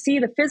ways you see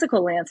the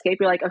physical landscape.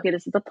 You're like, okay,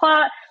 this is the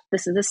plot.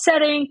 This is the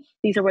setting.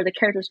 These are where the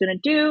character's going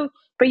to do.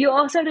 But you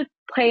also have to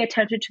pay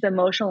attention to the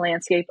emotional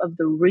landscape of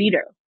the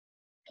reader.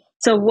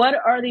 So what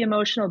are the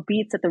emotional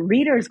beats that the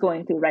reader is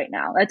going through right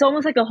now? That's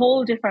almost like a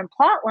whole different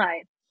plot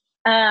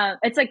line.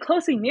 It's like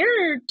closely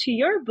mirrored to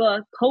your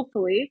book,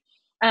 hopefully,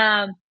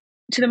 to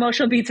the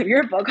emotional beats of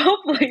your book,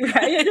 hopefully,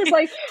 right? You're just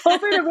like,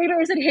 hopefully the reader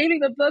isn't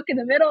hating the book in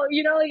the middle,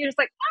 you know, you're just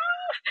like,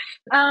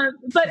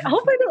 but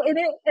hopefully they're in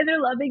it and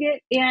they're loving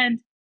it. And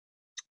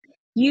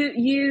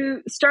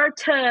you start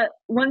to,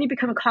 when you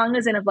become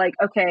cognizant of like,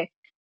 okay,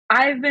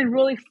 I've been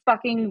really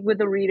fucking with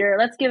the reader.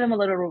 Let's give them a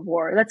little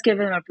reward. Let's give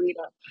them a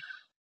breather.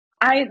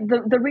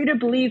 The reader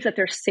believes that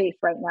they're safe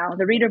right now.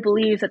 The reader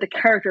believes that the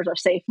characters are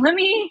safe. Let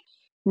me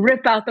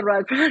rip out the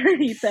rug from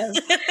underneath them.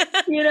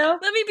 You know?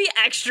 Let me be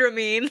extra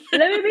mean.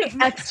 Let me be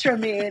extra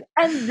mean.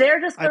 And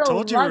they're just gonna love it. I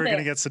told you we were going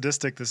to get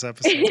sadistic this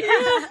episode.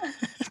 Yeah.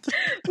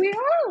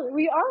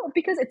 We are,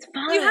 because it's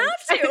fun. You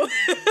have to.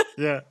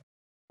 Yeah.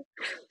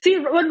 See,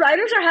 when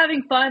writers are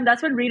having fun,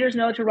 that's when readers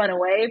know to run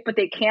away, but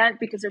they can't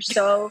because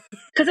because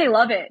they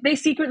love it. They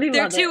secretly love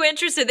it. They're too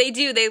interested. They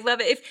do. They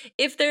love it.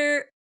 If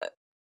they're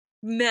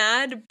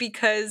mad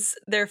because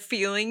they're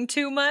feeling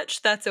too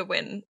much, that's a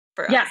win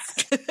for us.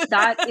 Yes,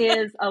 that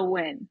is a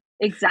win.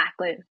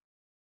 Exactly.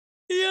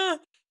 Yeah.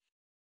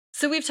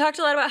 So we've talked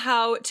a lot about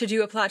how to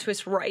do a plot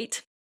twist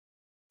right.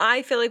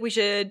 I feel like we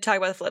should talk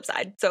about the flip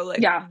side. So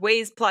like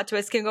ways plot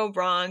twists can go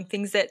wrong,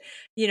 things that,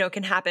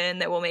 can happen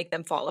that will make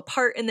them fall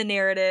apart in the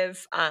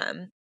narrative.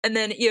 And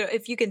then,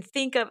 if you can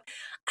think of,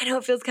 I know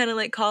it feels kind of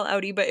like call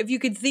outy, but if you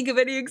could think of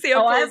any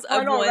examples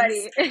of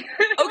ones.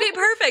 Okay,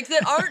 perfect.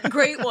 That aren't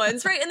great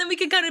ones, right? And then we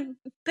can kind of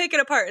pick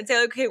it apart and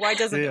say, okay, why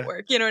doesn't it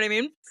work? You know what I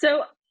mean?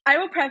 So I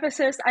will preface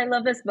this. I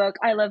love this book.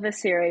 I love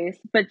this series.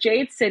 But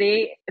Jade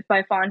City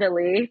by Fonda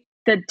Lee,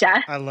 the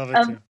death I love it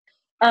too.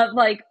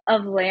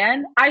 of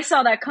Lan, I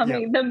saw that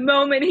coming the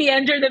moment he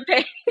entered the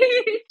page.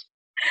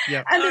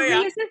 Yeah.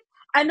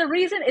 And the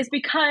reason is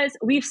because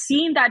we've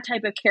seen that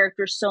type of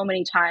character so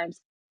many times.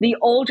 The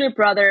older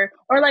brother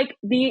or like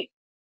the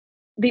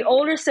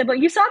older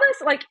sibling. You saw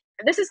this, like,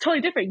 this is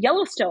totally different.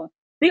 Yellowstone.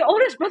 The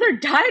oldest brother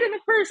died in the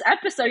first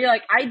episode. You're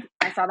like, I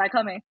saw that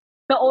coming.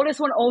 The oldest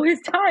one always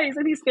dies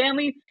in these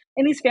family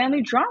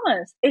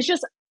dramas.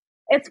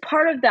 It's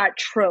part of that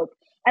trope.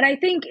 And I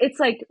think it's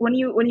like when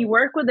you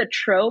work with a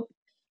trope,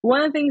 one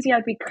of the things you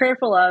have to be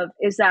careful of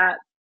is that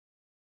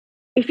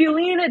if you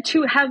lean it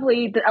too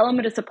heavily, the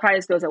element of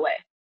surprise goes away.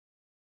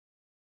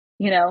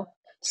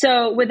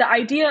 So with the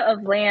idea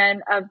of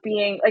Lan, of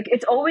being like,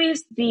 it's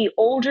always the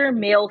older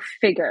male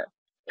figure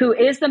who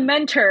is the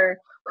mentor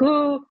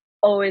who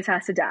always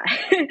has to die.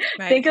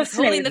 Right. Think of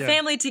Snape holding the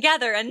family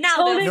together, and now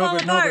they'll fall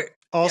apart.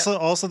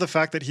 Also the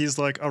fact that he's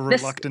like a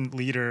reluctant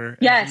leader.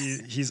 Yes.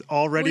 He's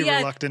already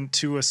reluctant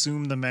to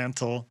assume the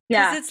mantle.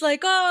 Yeah. It's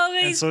like,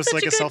 and so it's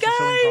like a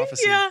self-fulfilling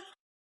prophecy.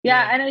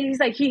 Yeah. And then he's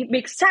like, he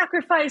makes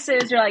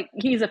sacrifices. You're like,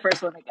 he's the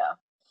first one to go.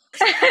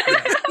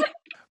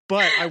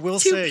 But I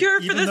will Too say,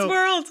 pure for this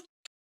world.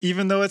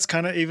 Even though it's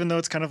kind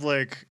of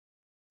like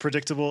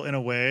predictable in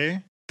a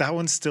way, that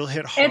one still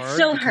hit hard. It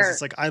still hurt.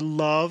 It's like, I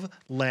love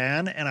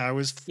Lan, and I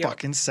was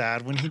fucking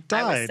sad when he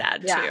died. I was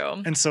sad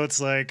too. And so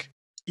it's like,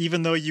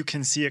 even though you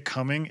can see it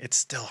coming, it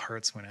still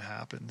hurts when it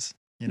happens.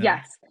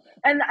 Yes,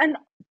 and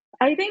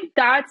I think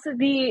that's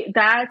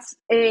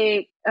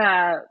a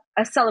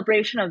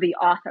celebration of the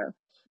author,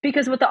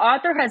 because what the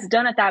author has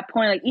done at that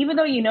point, like, even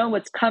though you know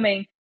what's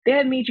coming, they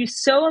have made you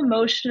so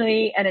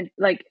emotionally and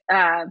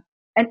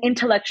and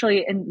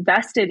intellectually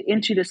invested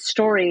into the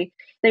story.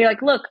 They're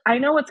like, look, I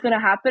know what's going to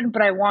happen,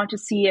 but I want to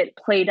see it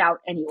played out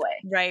anyway.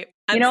 Right.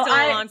 I'm still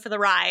along for the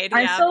ride.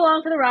 I'm still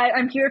along for the ride.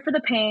 I'm here for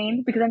the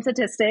pain because I'm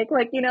sadistic.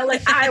 Like,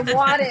 I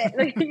want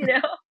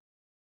it.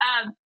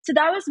 So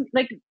that was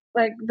like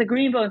the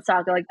Greenbone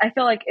saga. Like, I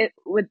feel like it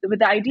with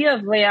the idea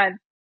of Lan,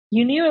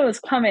 you knew it was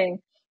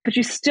coming, but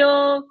you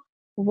still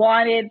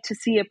wanted to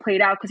see it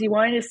played out because you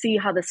wanted to see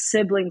how the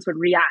siblings would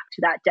react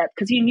to that death,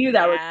 because you knew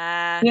that would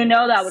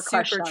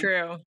crush them. Super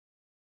true.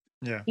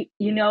 Yeah.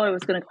 You know it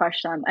was going to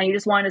crush them, and you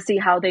just wanted to see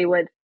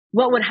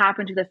what would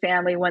happen to the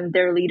family when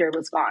their leader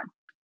was gone.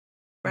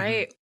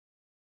 Right.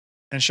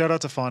 Mm-hmm. And shout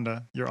out to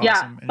Fonda. You're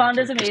awesome. Yeah,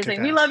 Fonda's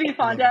amazing. We love you,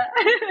 Fonda.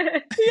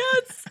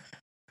 Yes.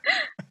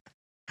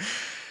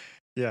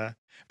 Yeah.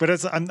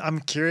 But I'm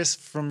curious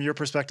from your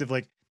perspective,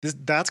 like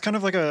that's kind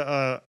of like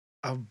a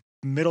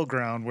middle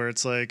ground where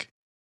it's like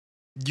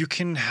you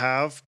can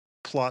have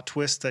plot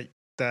twists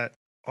that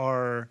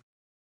are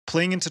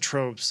playing into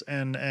tropes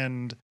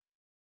and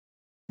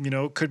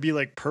could be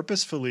like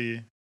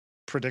purposefully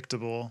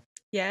predictable.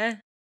 Yeah.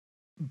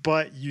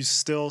 But you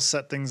still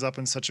set things up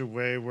in such a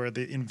way where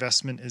the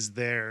investment is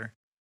there.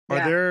 Are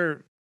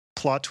there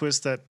plot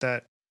twists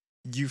that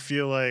you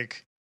feel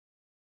like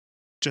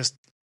just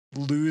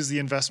lose the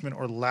investment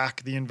or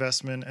lack the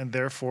investment, and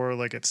therefore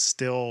like it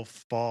still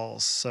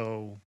falls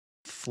so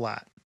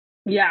flat?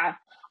 Yeah.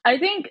 I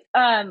think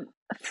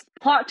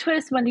plot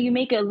twists, when you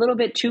make it a little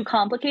bit too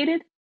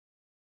complicated,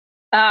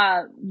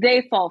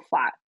 they fall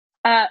flat.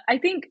 I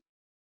think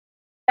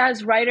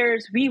as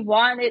writers, we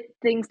wanted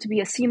things to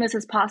be as seamless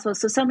as possible.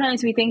 So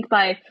sometimes we think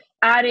by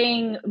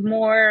adding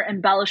more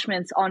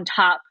embellishments on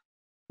top,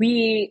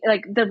 the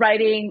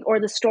writing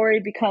or the story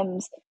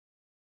becomes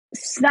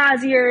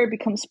snazzier,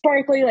 becomes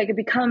sparkly, like it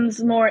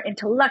becomes more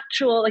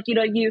intellectual,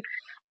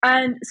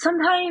 and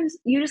sometimes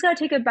you just got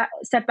to take a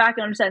step back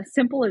and understand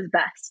simple is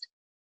best.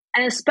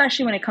 And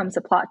especially when it comes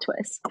to plot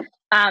twists.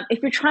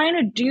 If you're trying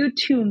to do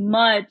too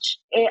much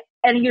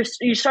and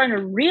you're starting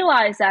to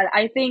realize that,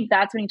 I think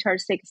that's when you start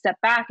to take a step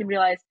back and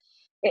realize,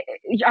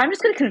 I'm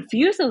just going to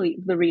confuse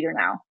the reader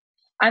now.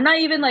 I'm not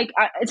even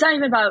it's not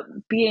even about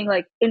being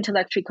like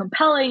intellectually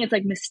compelling. It's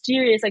like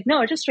mysterious. Like,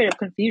 no, it's just straight up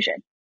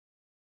confusion.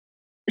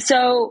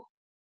 So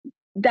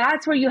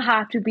that's where you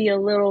have to be a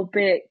little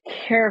bit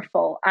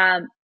careful.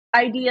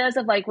 Ideas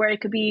of like where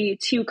it could be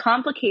too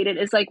complicated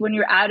is like when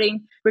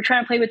we're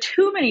trying to play with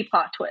too many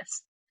plot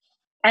twists,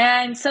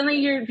 and suddenly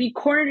you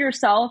cornered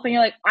yourself and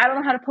you're like, I don't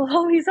know how to pull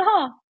all these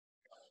off.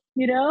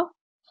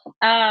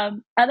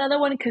 Another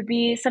one could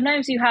be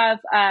sometimes you have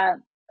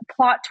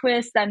plot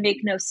twists that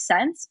make no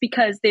sense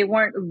because they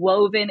weren't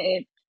woven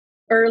in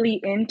early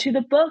into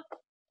the book,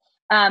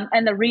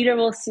 and the reader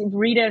will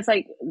read it. It's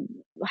like,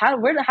 how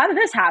did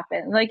this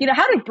happen? Like,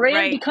 how did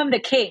Bran become the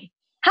king?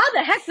 How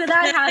the heck did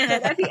that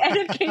happen at the end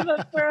of Game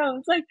of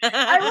Thrones? Like,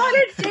 I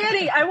wanted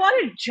Dany, I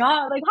wanted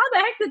Jon. Like, how the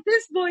heck did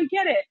this boy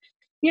get it?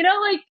 You know,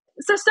 like,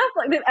 so stuff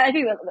like that. I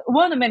think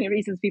one of the many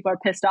reasons people are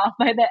pissed off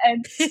by the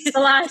end, the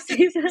last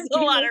season. There's a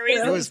lot of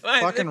reasons It was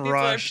why fucking people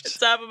rushed. are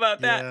pissed off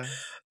about that.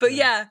 But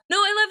yeah, no,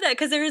 I love that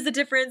because there is a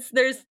difference.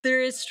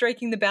 There is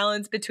striking the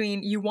balance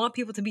between you want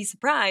people to be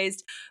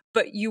surprised,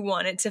 but you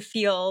want it to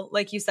feel,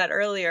 like you said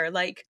earlier,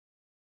 like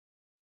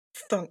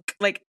thunk,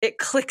 like it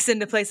clicks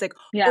into place, like,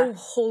 oh,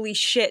 holy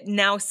shit,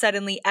 now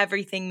suddenly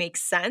everything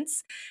makes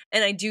sense.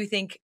 And I do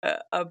think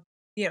a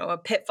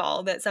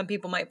pitfall that some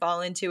people might fall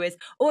into is,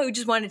 oh, I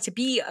just want it to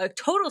be a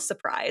total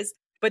surprise,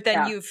 but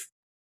then you've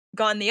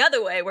gone the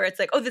other way where it's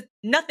like, oh,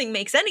 nothing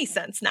makes any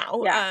sense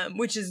now,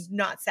 which is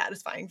not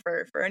satisfying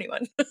for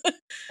anyone.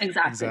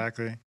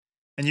 Exactly.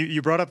 And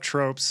you brought up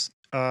tropes,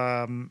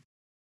 and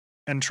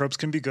tropes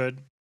can be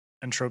good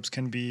and tropes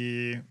can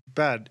be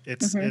bad.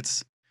 It's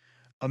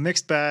a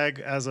mixed bag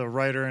as a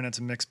writer and it's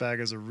a mixed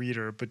bag as a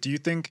reader. But do you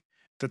think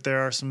that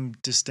there are some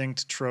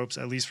distinct tropes,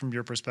 at least from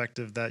your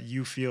perspective, that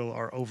you feel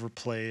are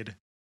overplayed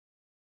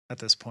at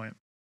this point?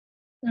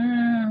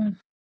 It's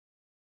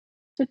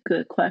a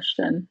good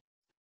question.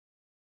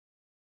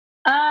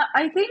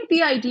 I think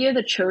the idea of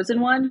the chosen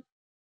one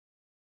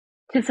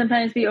can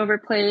sometimes be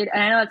overplayed.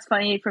 And I know it's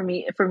funny for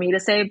me to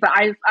say, but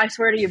I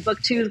swear to you,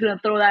 book 2 is going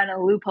to throw that in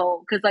a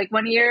loophole. Because like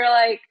when you're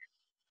like,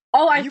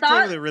 oh, you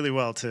played it really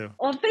well too.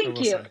 Well, thank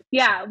you. Say.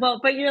 Yeah, well,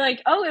 but you're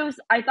like, oh,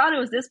 I thought it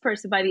was this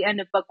person by the end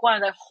of book 1.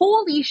 I'm like,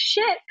 holy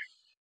shit,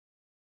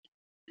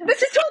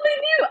 this is totally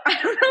new.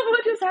 I don't know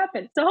what just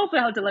happened. So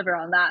hopefully I'll deliver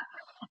on that.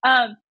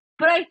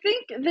 But I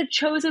think the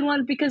chosen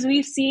one, because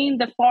we've seen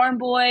the farm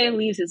boy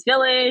leaves his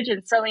village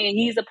and suddenly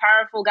he's a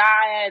powerful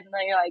guy, and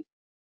then you're like,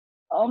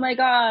 oh my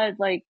god,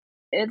 like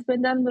it's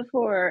been done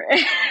before.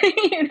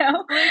 You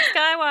know, Luke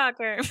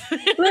Skywalker.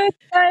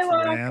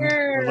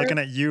 We're looking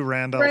at you,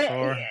 Randall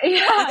Thor.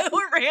 Yeah,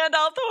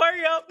 Randall Thor.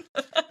 Yep.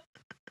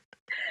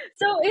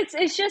 So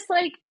it's just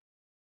like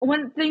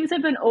when things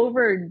have been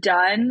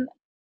overdone,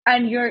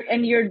 and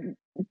you're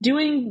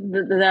doing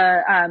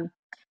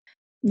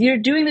you're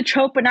doing the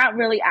trope, but not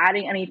really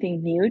adding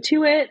anything new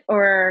to it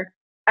or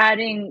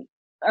adding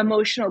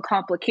emotional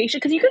complication.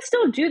 Because you could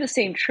still do the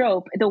same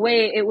trope the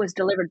way it was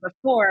delivered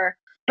before,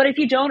 but if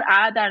you don't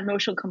add that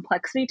emotional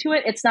complexity to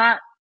it, it's not,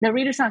 the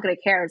reader's not going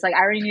to care. It's like,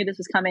 I already knew this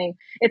was coming.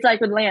 It's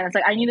like with Lan, it's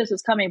like, I knew this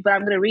was coming, but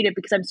I'm going to read it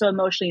because I'm so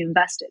emotionally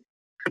invested.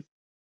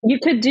 You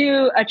could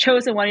do a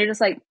chosen one. You're just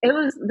like,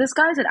 this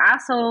guy's an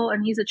asshole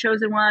and he's a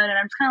chosen one. And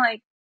I'm just kind of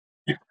like,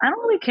 I don't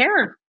really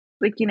care.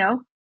 Like, you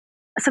know,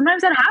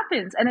 sometimes that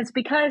happens. And it's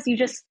because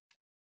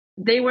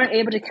they weren't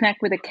able to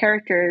connect with the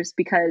characters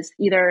because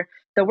either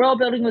the world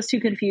building was too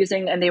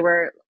confusing and they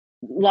were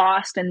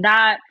lost in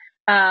that.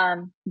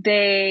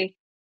 They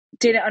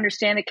didn't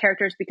understand the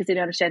characters because they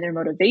didn't understand their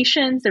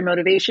motivations. Their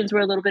motivations were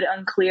a little bit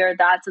unclear.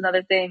 That's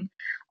another thing.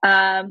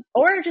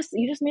 Or you just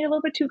made it a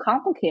little bit too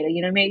complicated.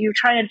 You know, maybe you're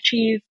trying to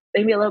achieve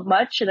maybe a little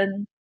much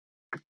and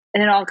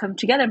it all come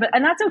together.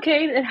 And that's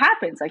okay. It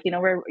happens. Like, you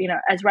know,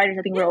 as writers,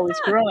 I think we're always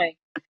growing.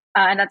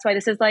 And that's why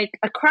this is like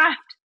a craft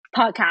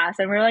podcast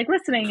and we're like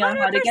listening on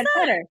how to get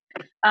better.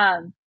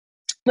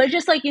 But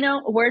just like, you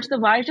know, words to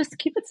the wise, just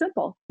keep it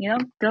simple, you know,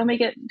 don't make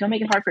it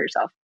hard for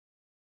yourself.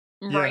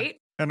 Right.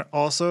 Yeah. And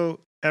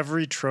also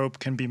every trope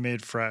can be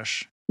made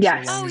fresh.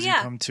 Yes. So long as you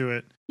come to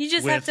it. You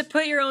just have to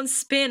put your own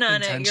spin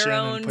on it, your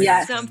own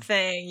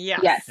something.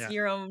 Yes.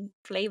 Your own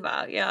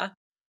flavor. Yeah.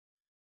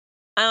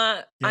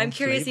 I'm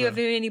curious, do you have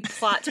any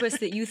plot twists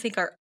that you think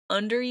are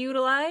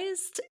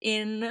underutilized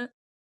in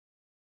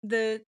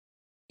the,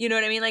 you know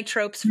what I mean? Like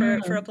tropes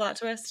for a plot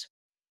twist?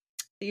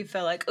 You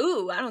feel like,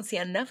 ooh, I don't see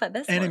enough of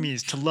this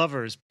enemies to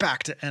lovers,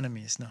 back to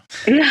enemies. No.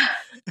 Yeah.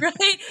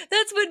 Right?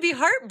 That would be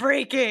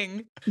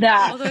heartbreaking.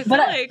 Yeah. Although I feel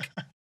like...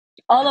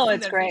 Although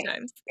it's great.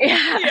 Yeah,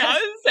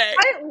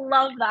 I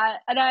love that.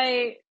 And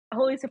I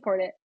wholly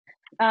support it.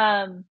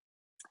 I'm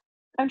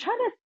trying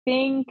to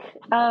think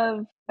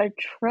of a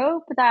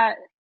trope that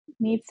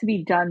needs to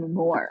be done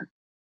more.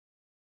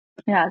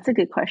 Yeah, that's a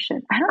good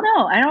question. I don't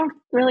know. I don't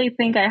really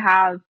think I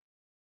have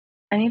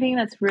anything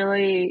that's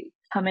really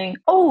coming.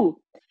 Oh,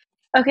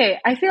 okay.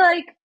 I feel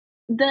like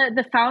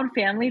the found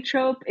family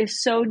trope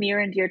is so near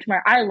and dear to my.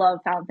 I love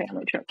found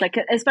family tropes, like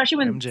especially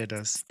when MJ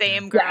does.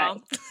 Same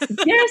girl. Yeah,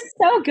 they're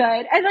so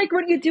good, and like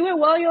when you do it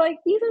well, you're like,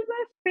 these are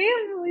my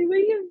family. What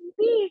do you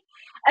mean?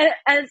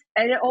 And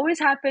it always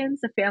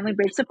happens. The family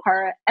breaks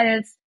apart, and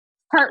it's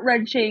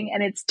heart-wrenching,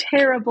 and it's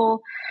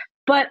terrible.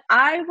 But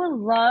I would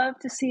love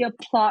to see a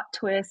plot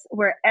twist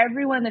where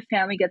everyone in the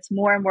family gets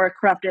more and more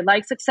corrupted,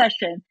 like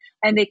Succession,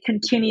 and they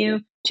continue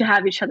to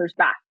have each other's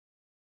back.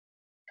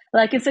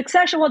 Like in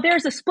Succession, well,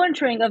 there's a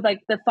splintering of like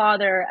the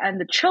father and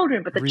the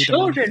children, but the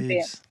children,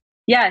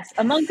 yes,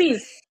 Among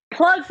Thieves,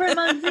 plug for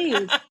Among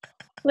Thieves,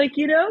 like,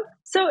 you know.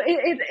 So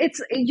it's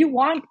you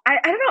want. I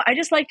don't know. I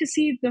just like to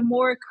see the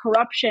more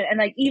corruption, and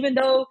like even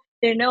though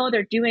they know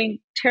they're doing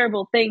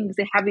terrible things,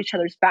 they have each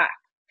other's back.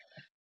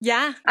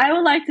 Yeah, I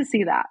would like to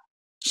see that.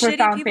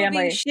 Shitty people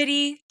being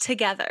shitty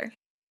together.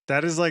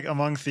 That is like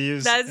Among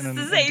Thieves. That's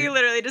to say, you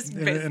literally just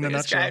in basically a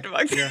nutshell. described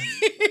Among Yeah.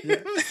 Thieves.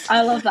 Yeah.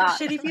 I love that.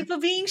 Shitty people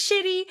being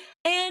shitty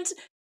and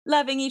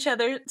loving each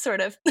other,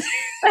 sort of.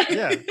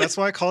 Yeah, that's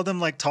why I call them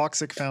like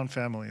toxic found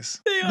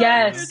families. They are.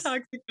 Yes. They're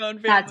toxic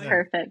found family. That's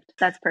perfect.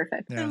 That's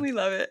perfect. Yeah. And we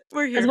love it.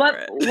 We're here Because for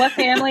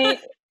it.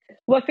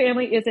 what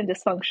family isn't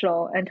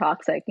dysfunctional and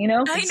toxic, you know?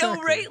 I know,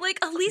 Exactly. right? Like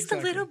at least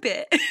Exactly. a little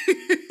bit.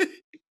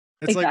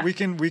 It's like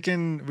Exactly.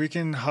 we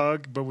can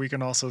hug, but we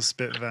can also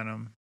spit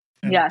venom.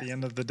 And Yes. at the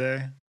end of the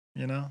day,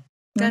 you know?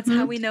 That's Mhm.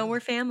 how we know we're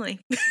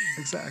family.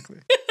 Exactly.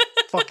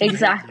 Fucking hate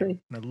Exactly. you,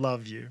 and I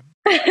love you.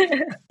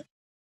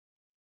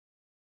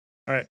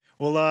 All right.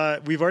 Well,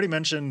 we've already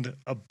mentioned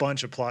a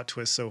bunch of plot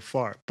twists so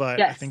far, but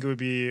I Yes. think it would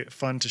be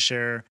fun to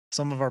share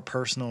some of our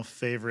personal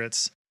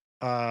favorites.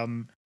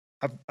 The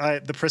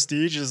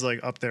Prestige is like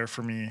up there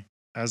for me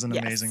as an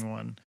Yes. amazing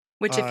one.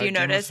 Which, if you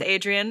Game of notice,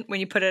 Adrian,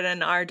 when you put it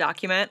in our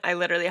document, I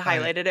literally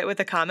highlighted it with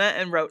a comment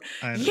and wrote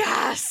I know.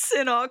 "yes"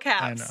 in all I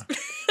caps. know.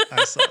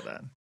 I saw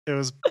that. It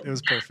was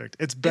perfect.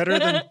 It's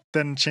better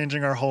than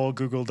changing our whole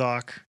Google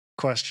Doc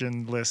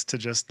question list to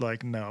just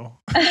like no.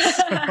 So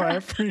I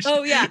appreciate.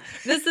 Oh yeah,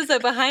 this is a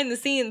behind the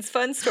scenes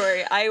fun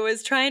story. I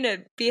was trying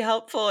to be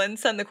helpful and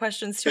send the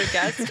questions to a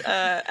guest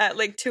at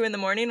like 2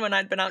 a.m. when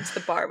I'd been out to the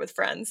bar with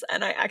friends,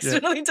 and I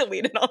accidentally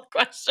deleted all the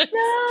questions.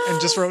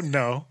 And just wrote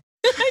no.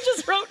 I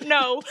just wrote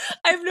no.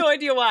 I have no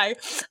idea why.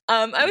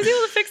 I was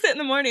able to fix it in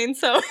the morning,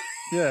 so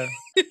Yeah.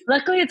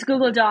 Luckily, it's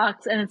Google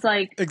Docs, and it's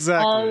like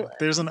Exactly. all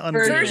There's an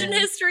version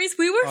histories.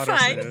 We were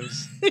fine.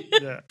 autosaves.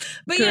 Yeah.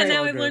 But yeah, Great. now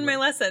All I've learned good. my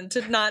lesson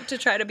to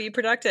try to be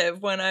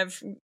productive when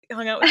I've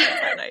hung out with friends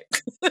that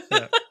night.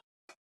 Yeah.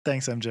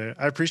 Thanks, MJ.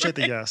 I appreciate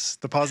the yes.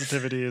 The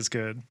positivity is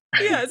good.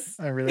 Yes.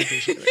 I really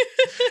appreciate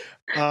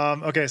it.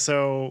 Okay,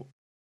 so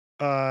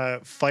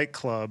Fight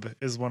Club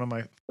is one of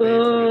my favorite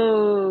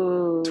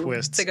Ooh,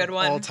 twists It's a good of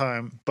one. all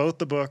time. Both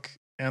the book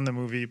and the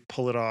movie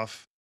pull it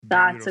off.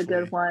 that's a beautifully.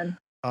 good one.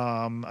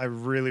 I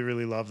really,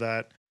 really love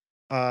that.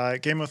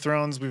 Game of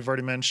Thrones, we've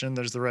already mentioned.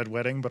 There's the Red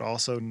Wedding, but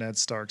also Ned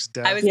Stark's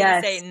death. I was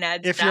Yes. gonna say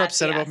Ned. If you're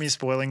upset about me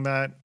spoiling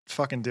that,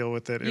 fucking deal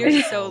with it. It You're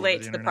was so all over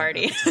late to the internet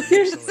party. at the time.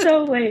 You're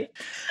so late.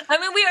 I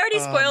mean, we already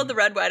spoiled the Um,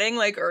 Red Wedding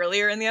like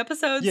earlier in the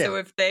episode, so yeah,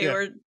 if they yeah.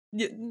 were,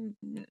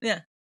 yeah,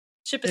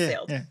 ship has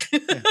sailed.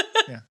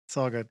 Yeah, it's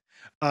all good.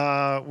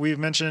 We've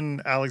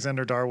mentioned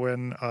Alexander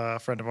Darwin, a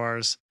friend of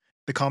ours.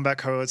 The Combat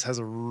Codes has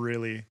a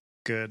really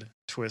good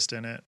twist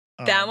in it.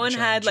 That one which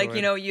I had, like,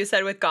 enjoyed. you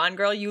said with Gone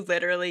Girl, you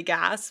literally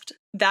gasped.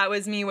 That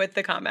was me with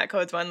the Combat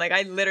Codes one. Like,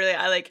 I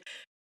like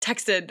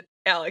texted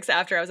Alex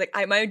after. I was like,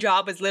 my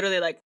job was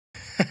literally like,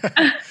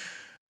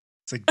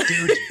 It's like,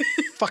 dude, you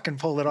fucking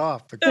pull it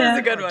off. Like, that was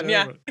a God good one,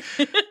 damn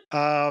yeah.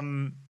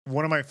 it.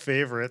 One of my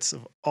favorites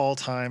of all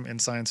time in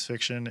science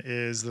fiction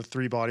is The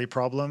Three Body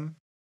Problem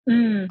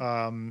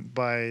Mm.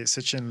 by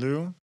Cixin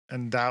Liu.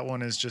 And that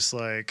one is just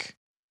like,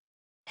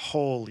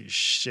 holy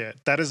shit.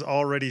 That is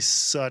already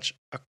such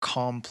a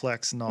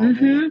complex novel.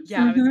 Mhm,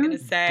 Yeah, I was mhm. gonna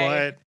say.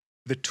 But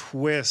the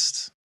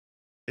twist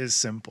is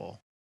simple.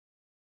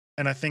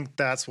 And I think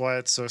that's why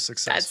it's so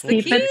successful. the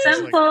Keep key. it because, like,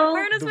 simple.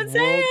 Aparna's the been world,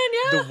 saying,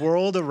 yeah. the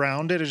world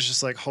around it is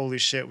just like, holy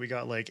shit, we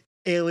got like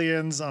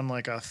aliens on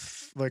like a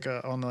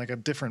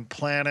different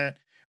planet.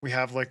 We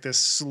have like this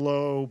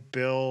slow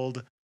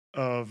build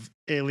of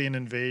alien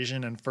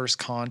invasion and first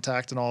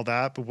contact and all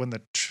that. But when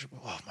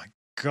oh my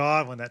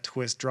God, when that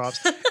twist drops,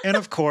 and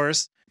of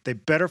course they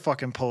better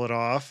fucking pull it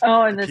off.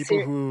 Oh, and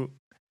the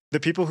the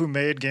people who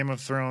made Game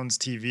of Thrones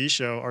TV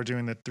show are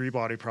doing the Three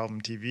Body Problem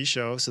TV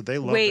show, so they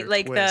love Wait, their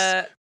like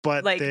twist.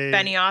 But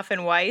Benioff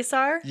and Weiss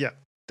are? yeah,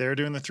 they're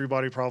doing the Three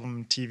Body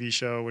Problem TV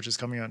show, which is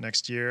coming out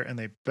next year, and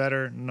they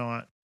better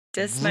not.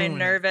 Just my ruin it.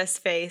 nervous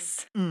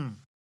face.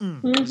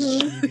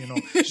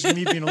 Just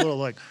me being a little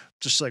like,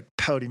 just like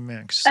pouty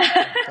man, just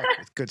fuck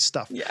with good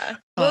stuff. Yeah.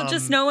 Well,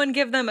 just no one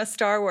give them a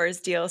Star Wars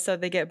deal so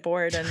they get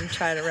bored and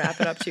try to wrap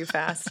it up too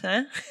fast,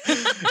 huh?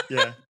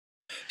 Yeah.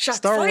 Shots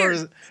Star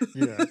fired. Wars.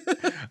 Yeah.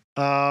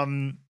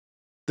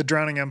 The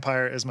Drowning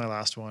Empire is my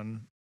last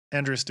one.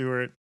 Andrew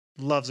Stewart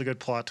loves a good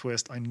plot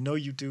twist. I know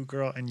you do,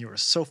 girl, and you are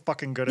so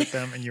fucking good at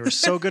them, and you are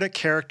so good at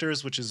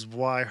characters, which is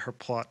why her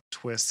plot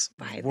twists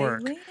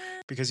work,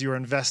 because you are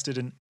invested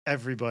in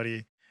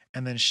everybody,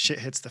 and then shit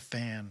hits the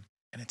fan,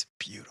 and it's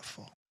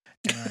beautiful.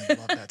 And I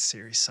love that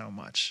series so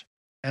much.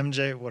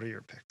 MJ, what are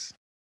your picks?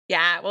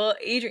 Yeah, well,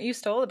 Adrian, you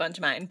stole a bunch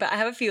of mine, but I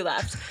have a few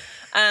left.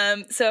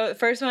 So the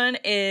first one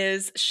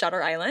is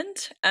Shutter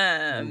Island.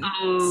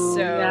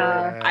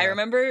 yeah. I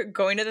remember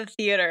going to the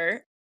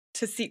theater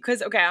to see,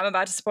 because, okay, I'm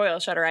about to spoil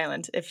Shutter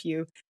Island if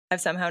you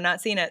have somehow not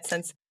seen it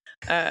since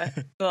the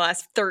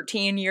last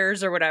 13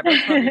 years or whatever,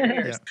 20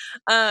 years,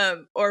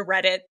 or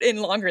read it in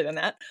longer than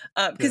that.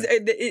 Because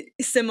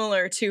it's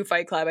similar to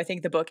Fight Club. I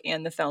think the book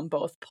and the film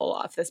both pull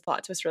off this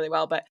plot twist really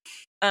well. But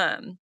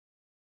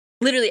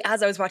literally,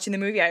 as I was watching the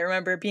movie, I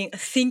remember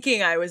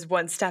thinking I was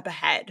one step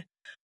ahead.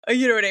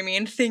 You know what I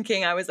mean?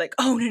 Thinking I was like,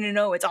 oh,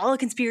 no, it's all a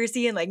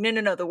conspiracy. And like,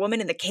 no, the woman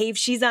in the cave,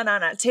 she's on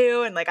it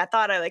too. And like, I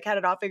thought I like had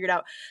it all figured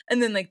out.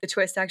 And then like the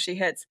twist actually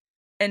hits.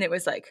 And it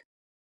was like,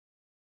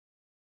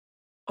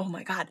 Oh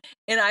my God.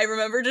 And I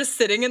remember just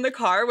sitting in the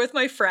car with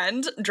my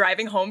friend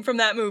driving home from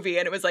that movie,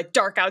 and it was like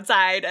dark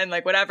outside and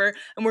like whatever.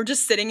 And we're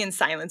just sitting in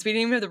silence. We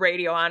didn't even have the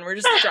radio on. We're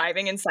just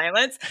driving in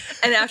silence.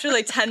 And after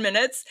like 10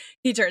 minutes,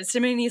 he turns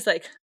to me and he's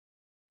like,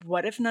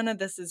 what if none of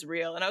this is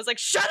real? And I was like,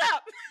 shut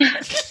up.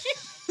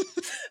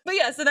 But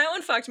yeah, so that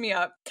one fucked me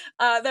up.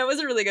 That was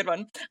a really good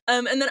one.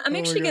 And then I'm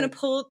actually going to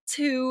pull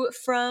two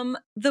from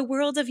the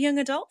world of young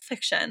adult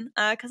fiction,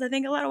 because I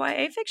think a lot of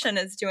YA fiction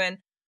is doing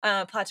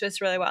plot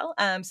twists really well.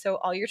 So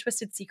All Your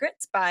Twisted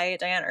Secrets by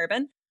Diane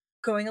Urban.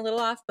 Going a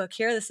little off book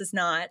here. This is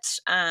not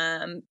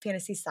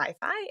fantasy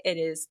sci-fi. It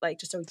is like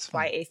just a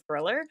YA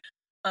thriller.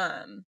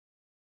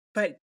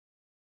 But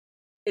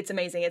it's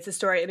amazing. It's a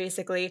story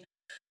basically,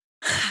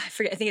 I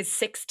forget, I think it's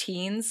 6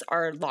 teens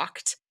are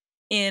locked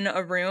in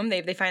a room.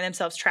 They find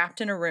themselves trapped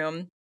in a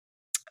room,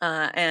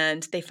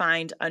 and they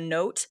find a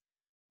note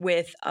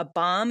with a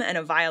bomb and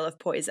a vial of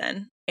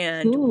poison.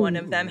 And one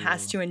of them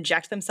has to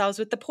inject themselves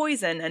with the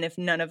poison. And if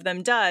none of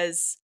them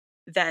does,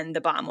 then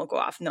the bomb will go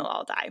off and they'll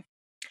all die.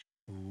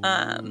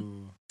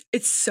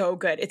 It's so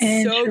good.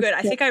 It's so good.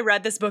 I think I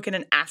read this book in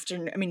an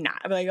afternoon. I mean,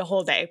 not like a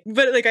whole day,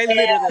 but like I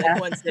literally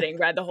like one sitting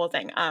read the whole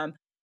thing. And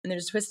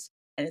there's a twist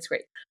and it's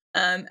great.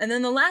 And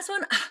then the last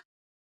one, I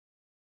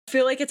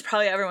feel like it's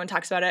probably everyone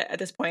talks about it at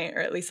this point,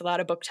 or at least a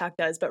lot of book talk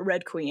does, but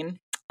Red Queen.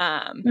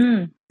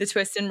 The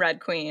twist in Red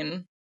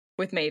Queen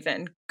with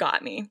Maven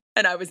got me,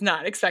 and I was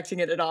not expecting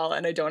it at all,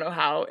 and I don't know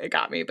how it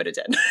got me, but it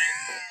did.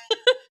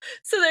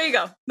 So there you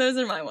go. Those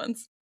are my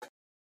ones.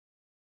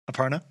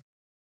 Aparna?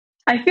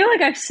 I feel like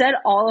I've said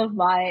all of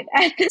mine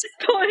at this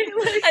point.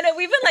 Like, I know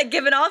we've been like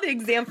giving all the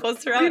example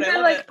throughout. We've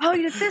been like, oh,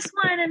 yeah, this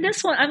one and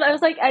this one. I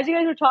was like, as you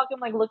guys were talking, I'm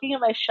like looking at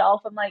my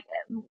shelf. I'm like,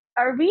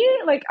 are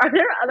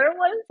there other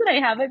ones that I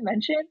haven't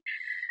mentioned?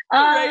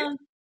 Right.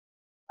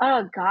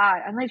 Oh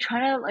God, I'm like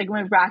trying to like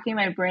racking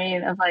my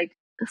brain of like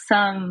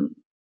some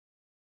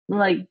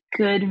like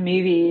good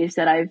movies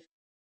that I've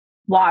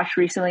watched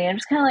recently. I'm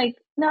just kind of like,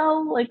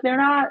 no, like they're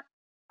not.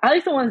 At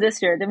least the ones this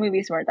year, the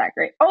movies weren't that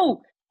great.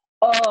 Oh,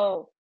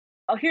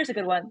 here's a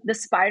good one. The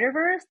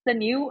Spider-Verse, the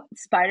new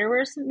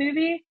Spider-Verse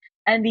movie,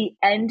 and the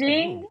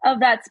ending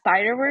of that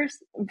Spider-Verse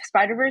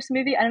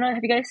movie. I don't know.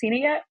 Have you guys seen it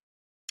yet?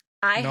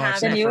 I have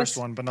seen the first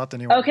one, but not the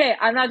new one. Okay,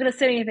 I'm not going to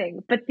say anything.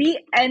 But the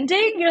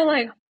ending, you're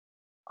like,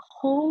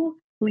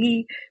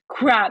 holy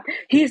crap.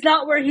 He's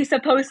not where he's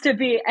supposed to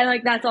be. And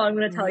like, that's all I'm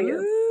going to tell you.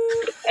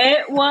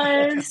 It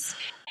was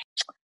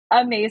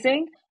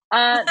amazing.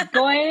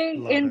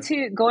 Going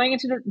into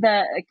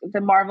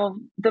the Marvel,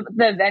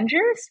 the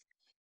Avengers,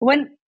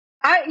 when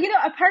a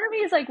part of me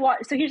is like,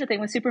 what? So here's the thing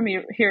with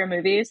superhero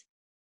movies,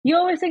 you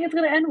always think it's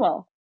going to end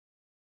well.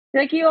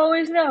 Like you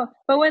always know.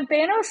 But when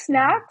Thanos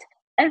snapped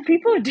and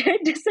people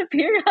did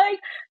disappear, like,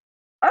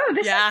 oh,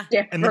 this is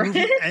different. And the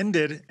movie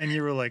ended and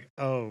you were like,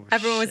 oh,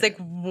 everyone was like,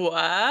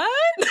 what?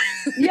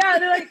 Yeah,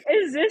 they're like,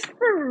 is this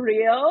for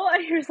real?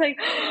 And you're just like,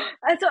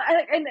 and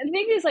the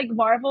thing is, like,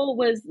 Marvel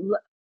was,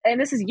 and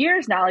this is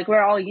years now, like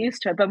we're all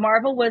used to it, but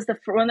Marvel was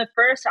one of the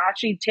first to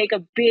actually take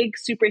a big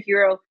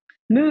superhero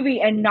movie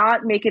and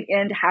not make it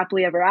end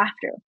happily ever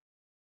after.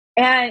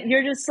 And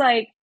you're just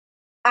like,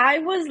 I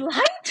was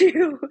lied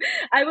to.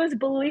 I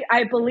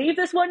believe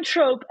this one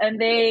trope, and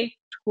they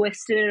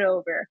twisted it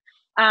over.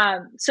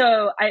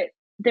 So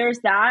there's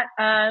that.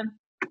 I'm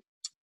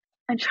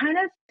trying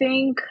to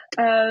think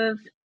of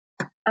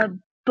a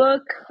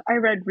book I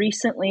read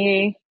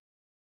recently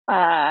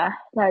that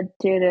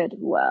did it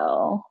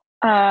well.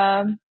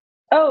 There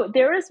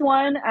was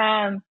one.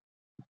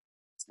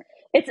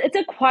 It's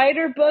a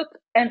quieter book,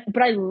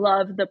 but I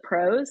love the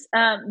prose.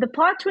 The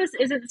plot twist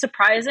isn't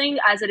surprising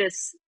as it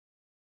is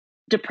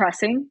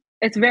depressing.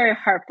 It's very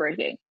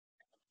heartbreaking.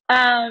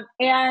 And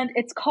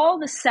it's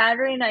called The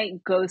Saturday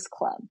Night Ghost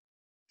Club.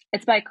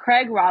 It's by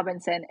Craig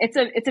Robinson. It's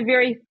a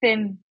very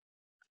thin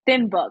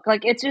book.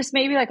 Like it's just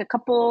maybe like a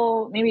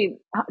couple, maybe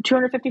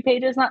 250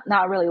 pages,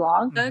 not really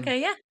long.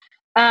 Okay, yeah.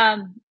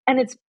 And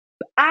it's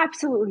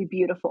absolutely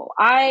beautiful.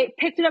 I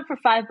picked it up for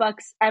 $5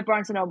 at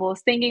Barnes & Noble,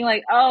 thinking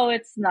like, oh,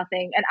 it's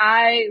nothing. And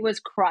I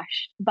was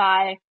crushed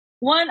by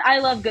one. I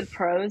love good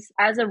prose.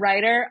 As a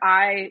writer,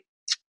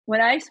 when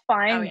I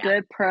find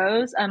good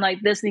prose, I'm like,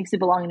 this needs to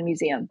belong in a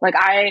museum. Like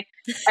I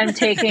am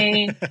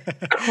taking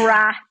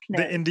craft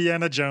notes. The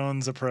Indiana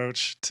Jones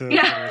approach to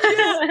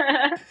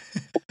literature.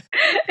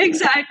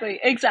 Exactly.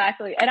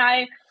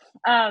 And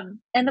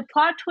and the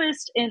plot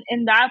twist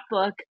in that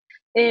book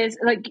is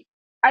like,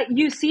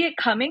 you see it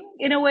coming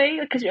in a way,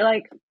 because you're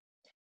like,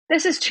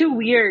 this is too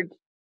weird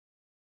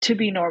to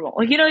be normal.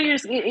 Like,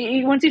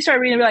 once you start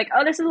reading, you're like,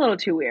 oh, this is a little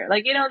too weird.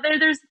 Like,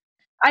 there's,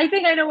 I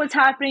think I know what's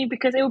happening,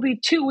 because it would be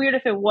too weird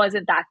if it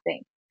wasn't that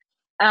thing.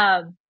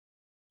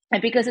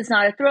 And because it's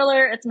not a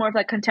thriller, it's more of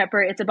like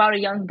contemporary. It's about a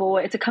young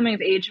boy. It's a coming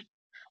of age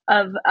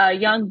of a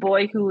young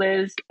boy who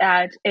lives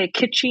at a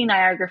kitschy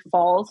Niagara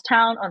Falls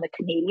town on the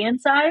Canadian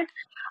side.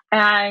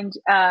 And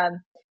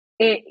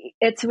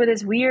it's with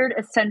his weird,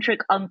 eccentric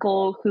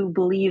uncle who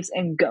believes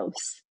in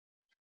ghosts.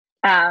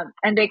 And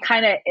they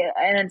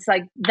and it's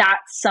like that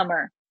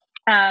summer.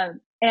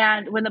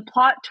 And when the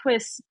plot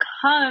twist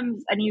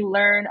comes and you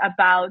learn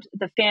about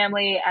the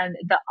family and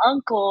the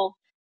uncle,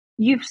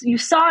 you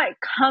saw it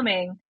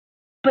coming,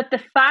 but the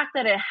fact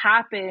that it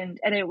happened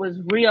and it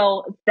was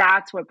real,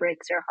 that's what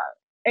breaks your heart.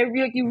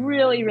 You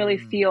really, really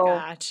feel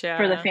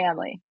for the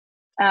family,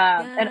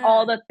 and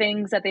all the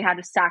things that they had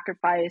to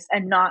sacrifice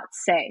and not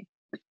say.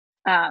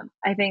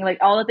 I think like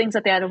all the things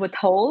that they had to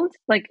withhold,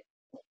 like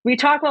we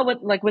talk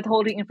about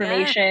withholding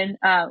information,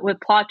 with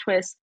plot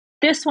twists.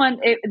 This one,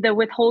 the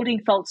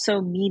withholding felt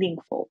so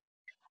meaningful.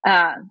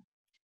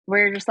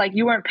 Where you're just like,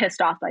 you weren't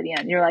pissed off by the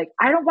end. You're like,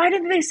 why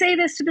didn't they say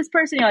this to this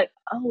person? You're like,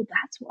 oh,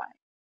 that's why.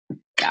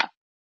 Yeah.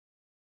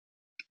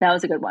 That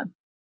was a good one.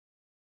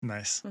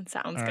 Nice. That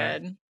sounds all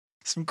good. Right.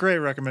 Some great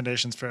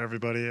recommendations for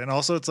everybody. And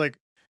also it's like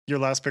your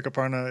last pick,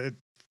 Aparna, it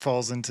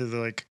falls into the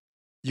like,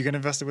 you get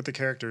invested with the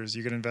characters,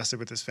 you get invested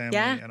with this family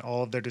and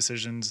all of their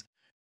decisions.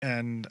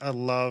 And I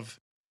love,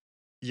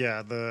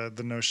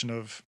 the notion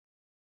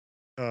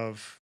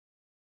of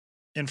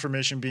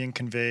information being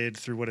conveyed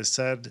through what is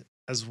said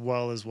as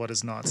well as what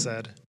is not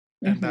said.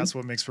 And that's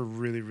what makes for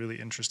really, really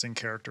interesting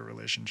character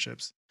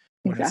relationships.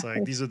 When it's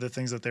like, these are the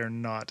things that they're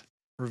not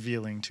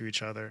revealing to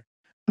each other.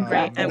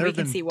 Right. And we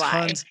can see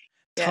why.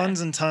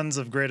 Tons and tons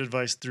of great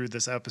advice through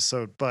this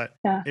episode. But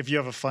if you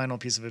have a final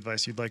piece of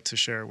advice you'd like to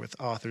share with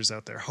authors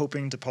out there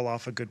hoping to pull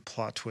off a good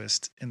plot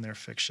twist in their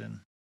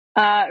fiction.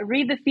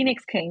 Read The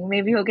Phoenix King.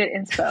 Maybe you'll get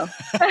inspo.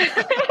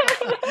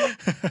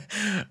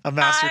 A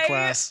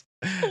masterclass.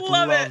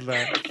 Love it.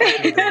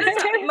 That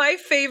is my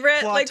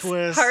favorite plot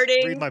twist.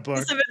 Parting Read my book.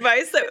 piece of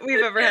advice that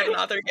we've ever had an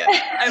author give.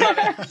 I love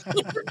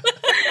it.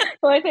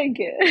 Well, thank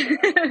you.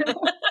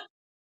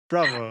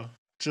 Bravo.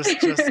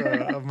 Just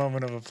a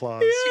moment of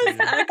applause. Yes,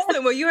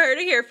 excellent. Well, you heard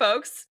it here,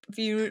 folks. If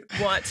you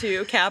want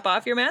to cap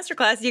off your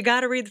masterclass, you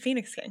got to read The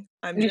Phoenix King.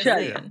 I'm just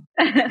saying.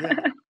 Yeah.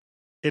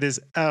 It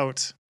is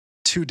out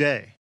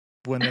today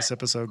when this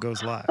episode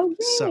goes live.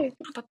 So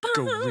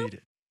go read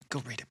it.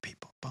 Go read it,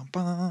 people. Bum,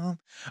 bum.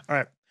 All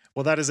right.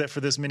 Well, that is it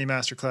for this mini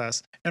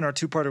masterclass and our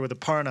two-parter with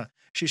Aparna.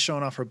 She's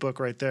showing off her book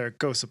right there.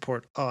 Go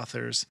support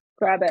authors.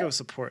 Grab it. Go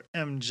support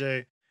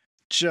MJ.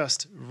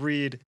 Just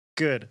read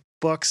good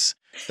books.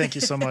 Thank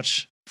you so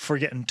much for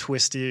getting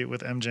twisty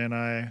with MJ and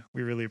I.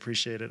 We really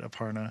appreciate it,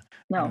 Aparna.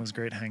 And it was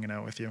great hanging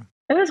out with you.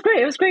 It was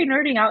great. It was great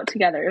nerding out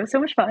together. It was so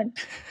much fun.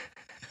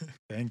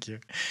 Thank you.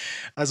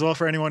 As well,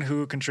 for anyone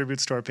who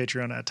contributes to our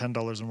Patreon at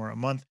 $10 or more a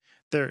month,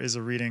 there is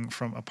a reading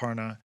from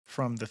Aparna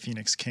from The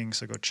Phoenix King.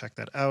 So go check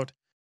that out.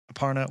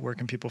 Aparna, where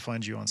can people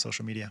find you on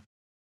social media?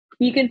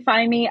 You can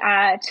find me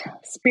at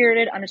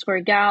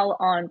spirited_gal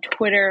on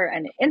Twitter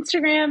and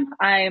Instagram.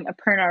 I'm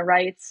Aparna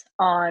Writes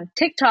on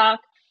TikTok.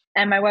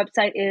 And my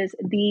website is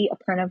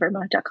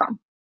theaparnaverma.com.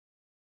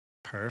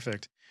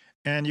 Perfect.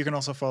 And you can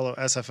also follow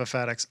SFF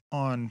Addicts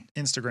on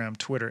Instagram,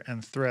 Twitter,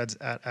 and Threads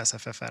at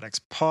SFF Addicts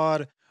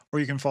Pod. Or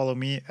you can follow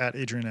me at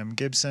Adrian M.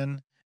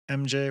 Gibson.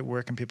 MJ,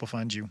 where can people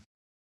find you?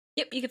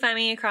 Yep, you can find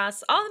me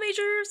across all the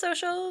major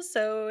socials.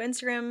 So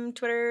Instagram,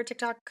 Twitter,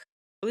 TikTok,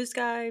 Blue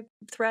Sky,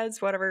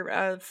 Threads,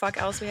 whatever fuck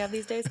else we have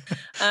these days.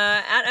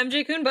 At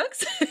MJ Kuhn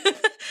Books.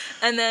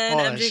 And then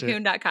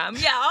mjkuhn.com.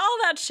 Yeah, all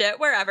that shit,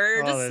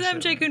 wherever. Just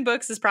MJ Kuhn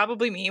Books is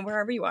probably me,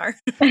 wherever you are.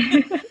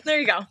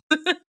 There you go.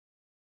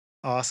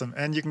 Awesome.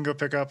 And you can go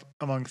pick up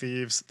Among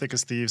Thieves, Thick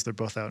as Thieves. They're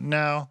both out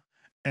now.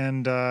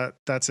 And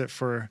that's it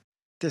for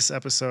this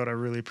episode. I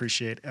really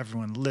appreciate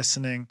everyone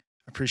listening.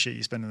 I appreciate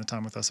you spending the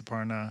time with us,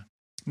 Aparna.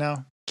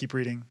 Now, keep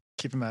reading,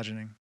 keep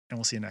imagining, and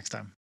we'll see you next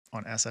time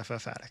on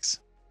SFF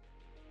Addicts.